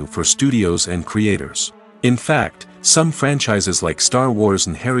revenue for studios and creators. In fact, some franchises like Star Wars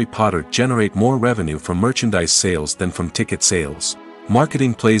and Harry Potter generate more revenue from merchandise sales than from ticket sales.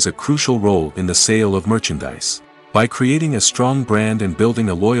 Marketing plays a crucial role in the sale of merchandise. By creating a strong brand and building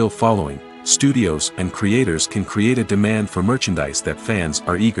a loyal following, studios and creators can create a demand for merchandise that fans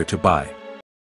are eager to buy.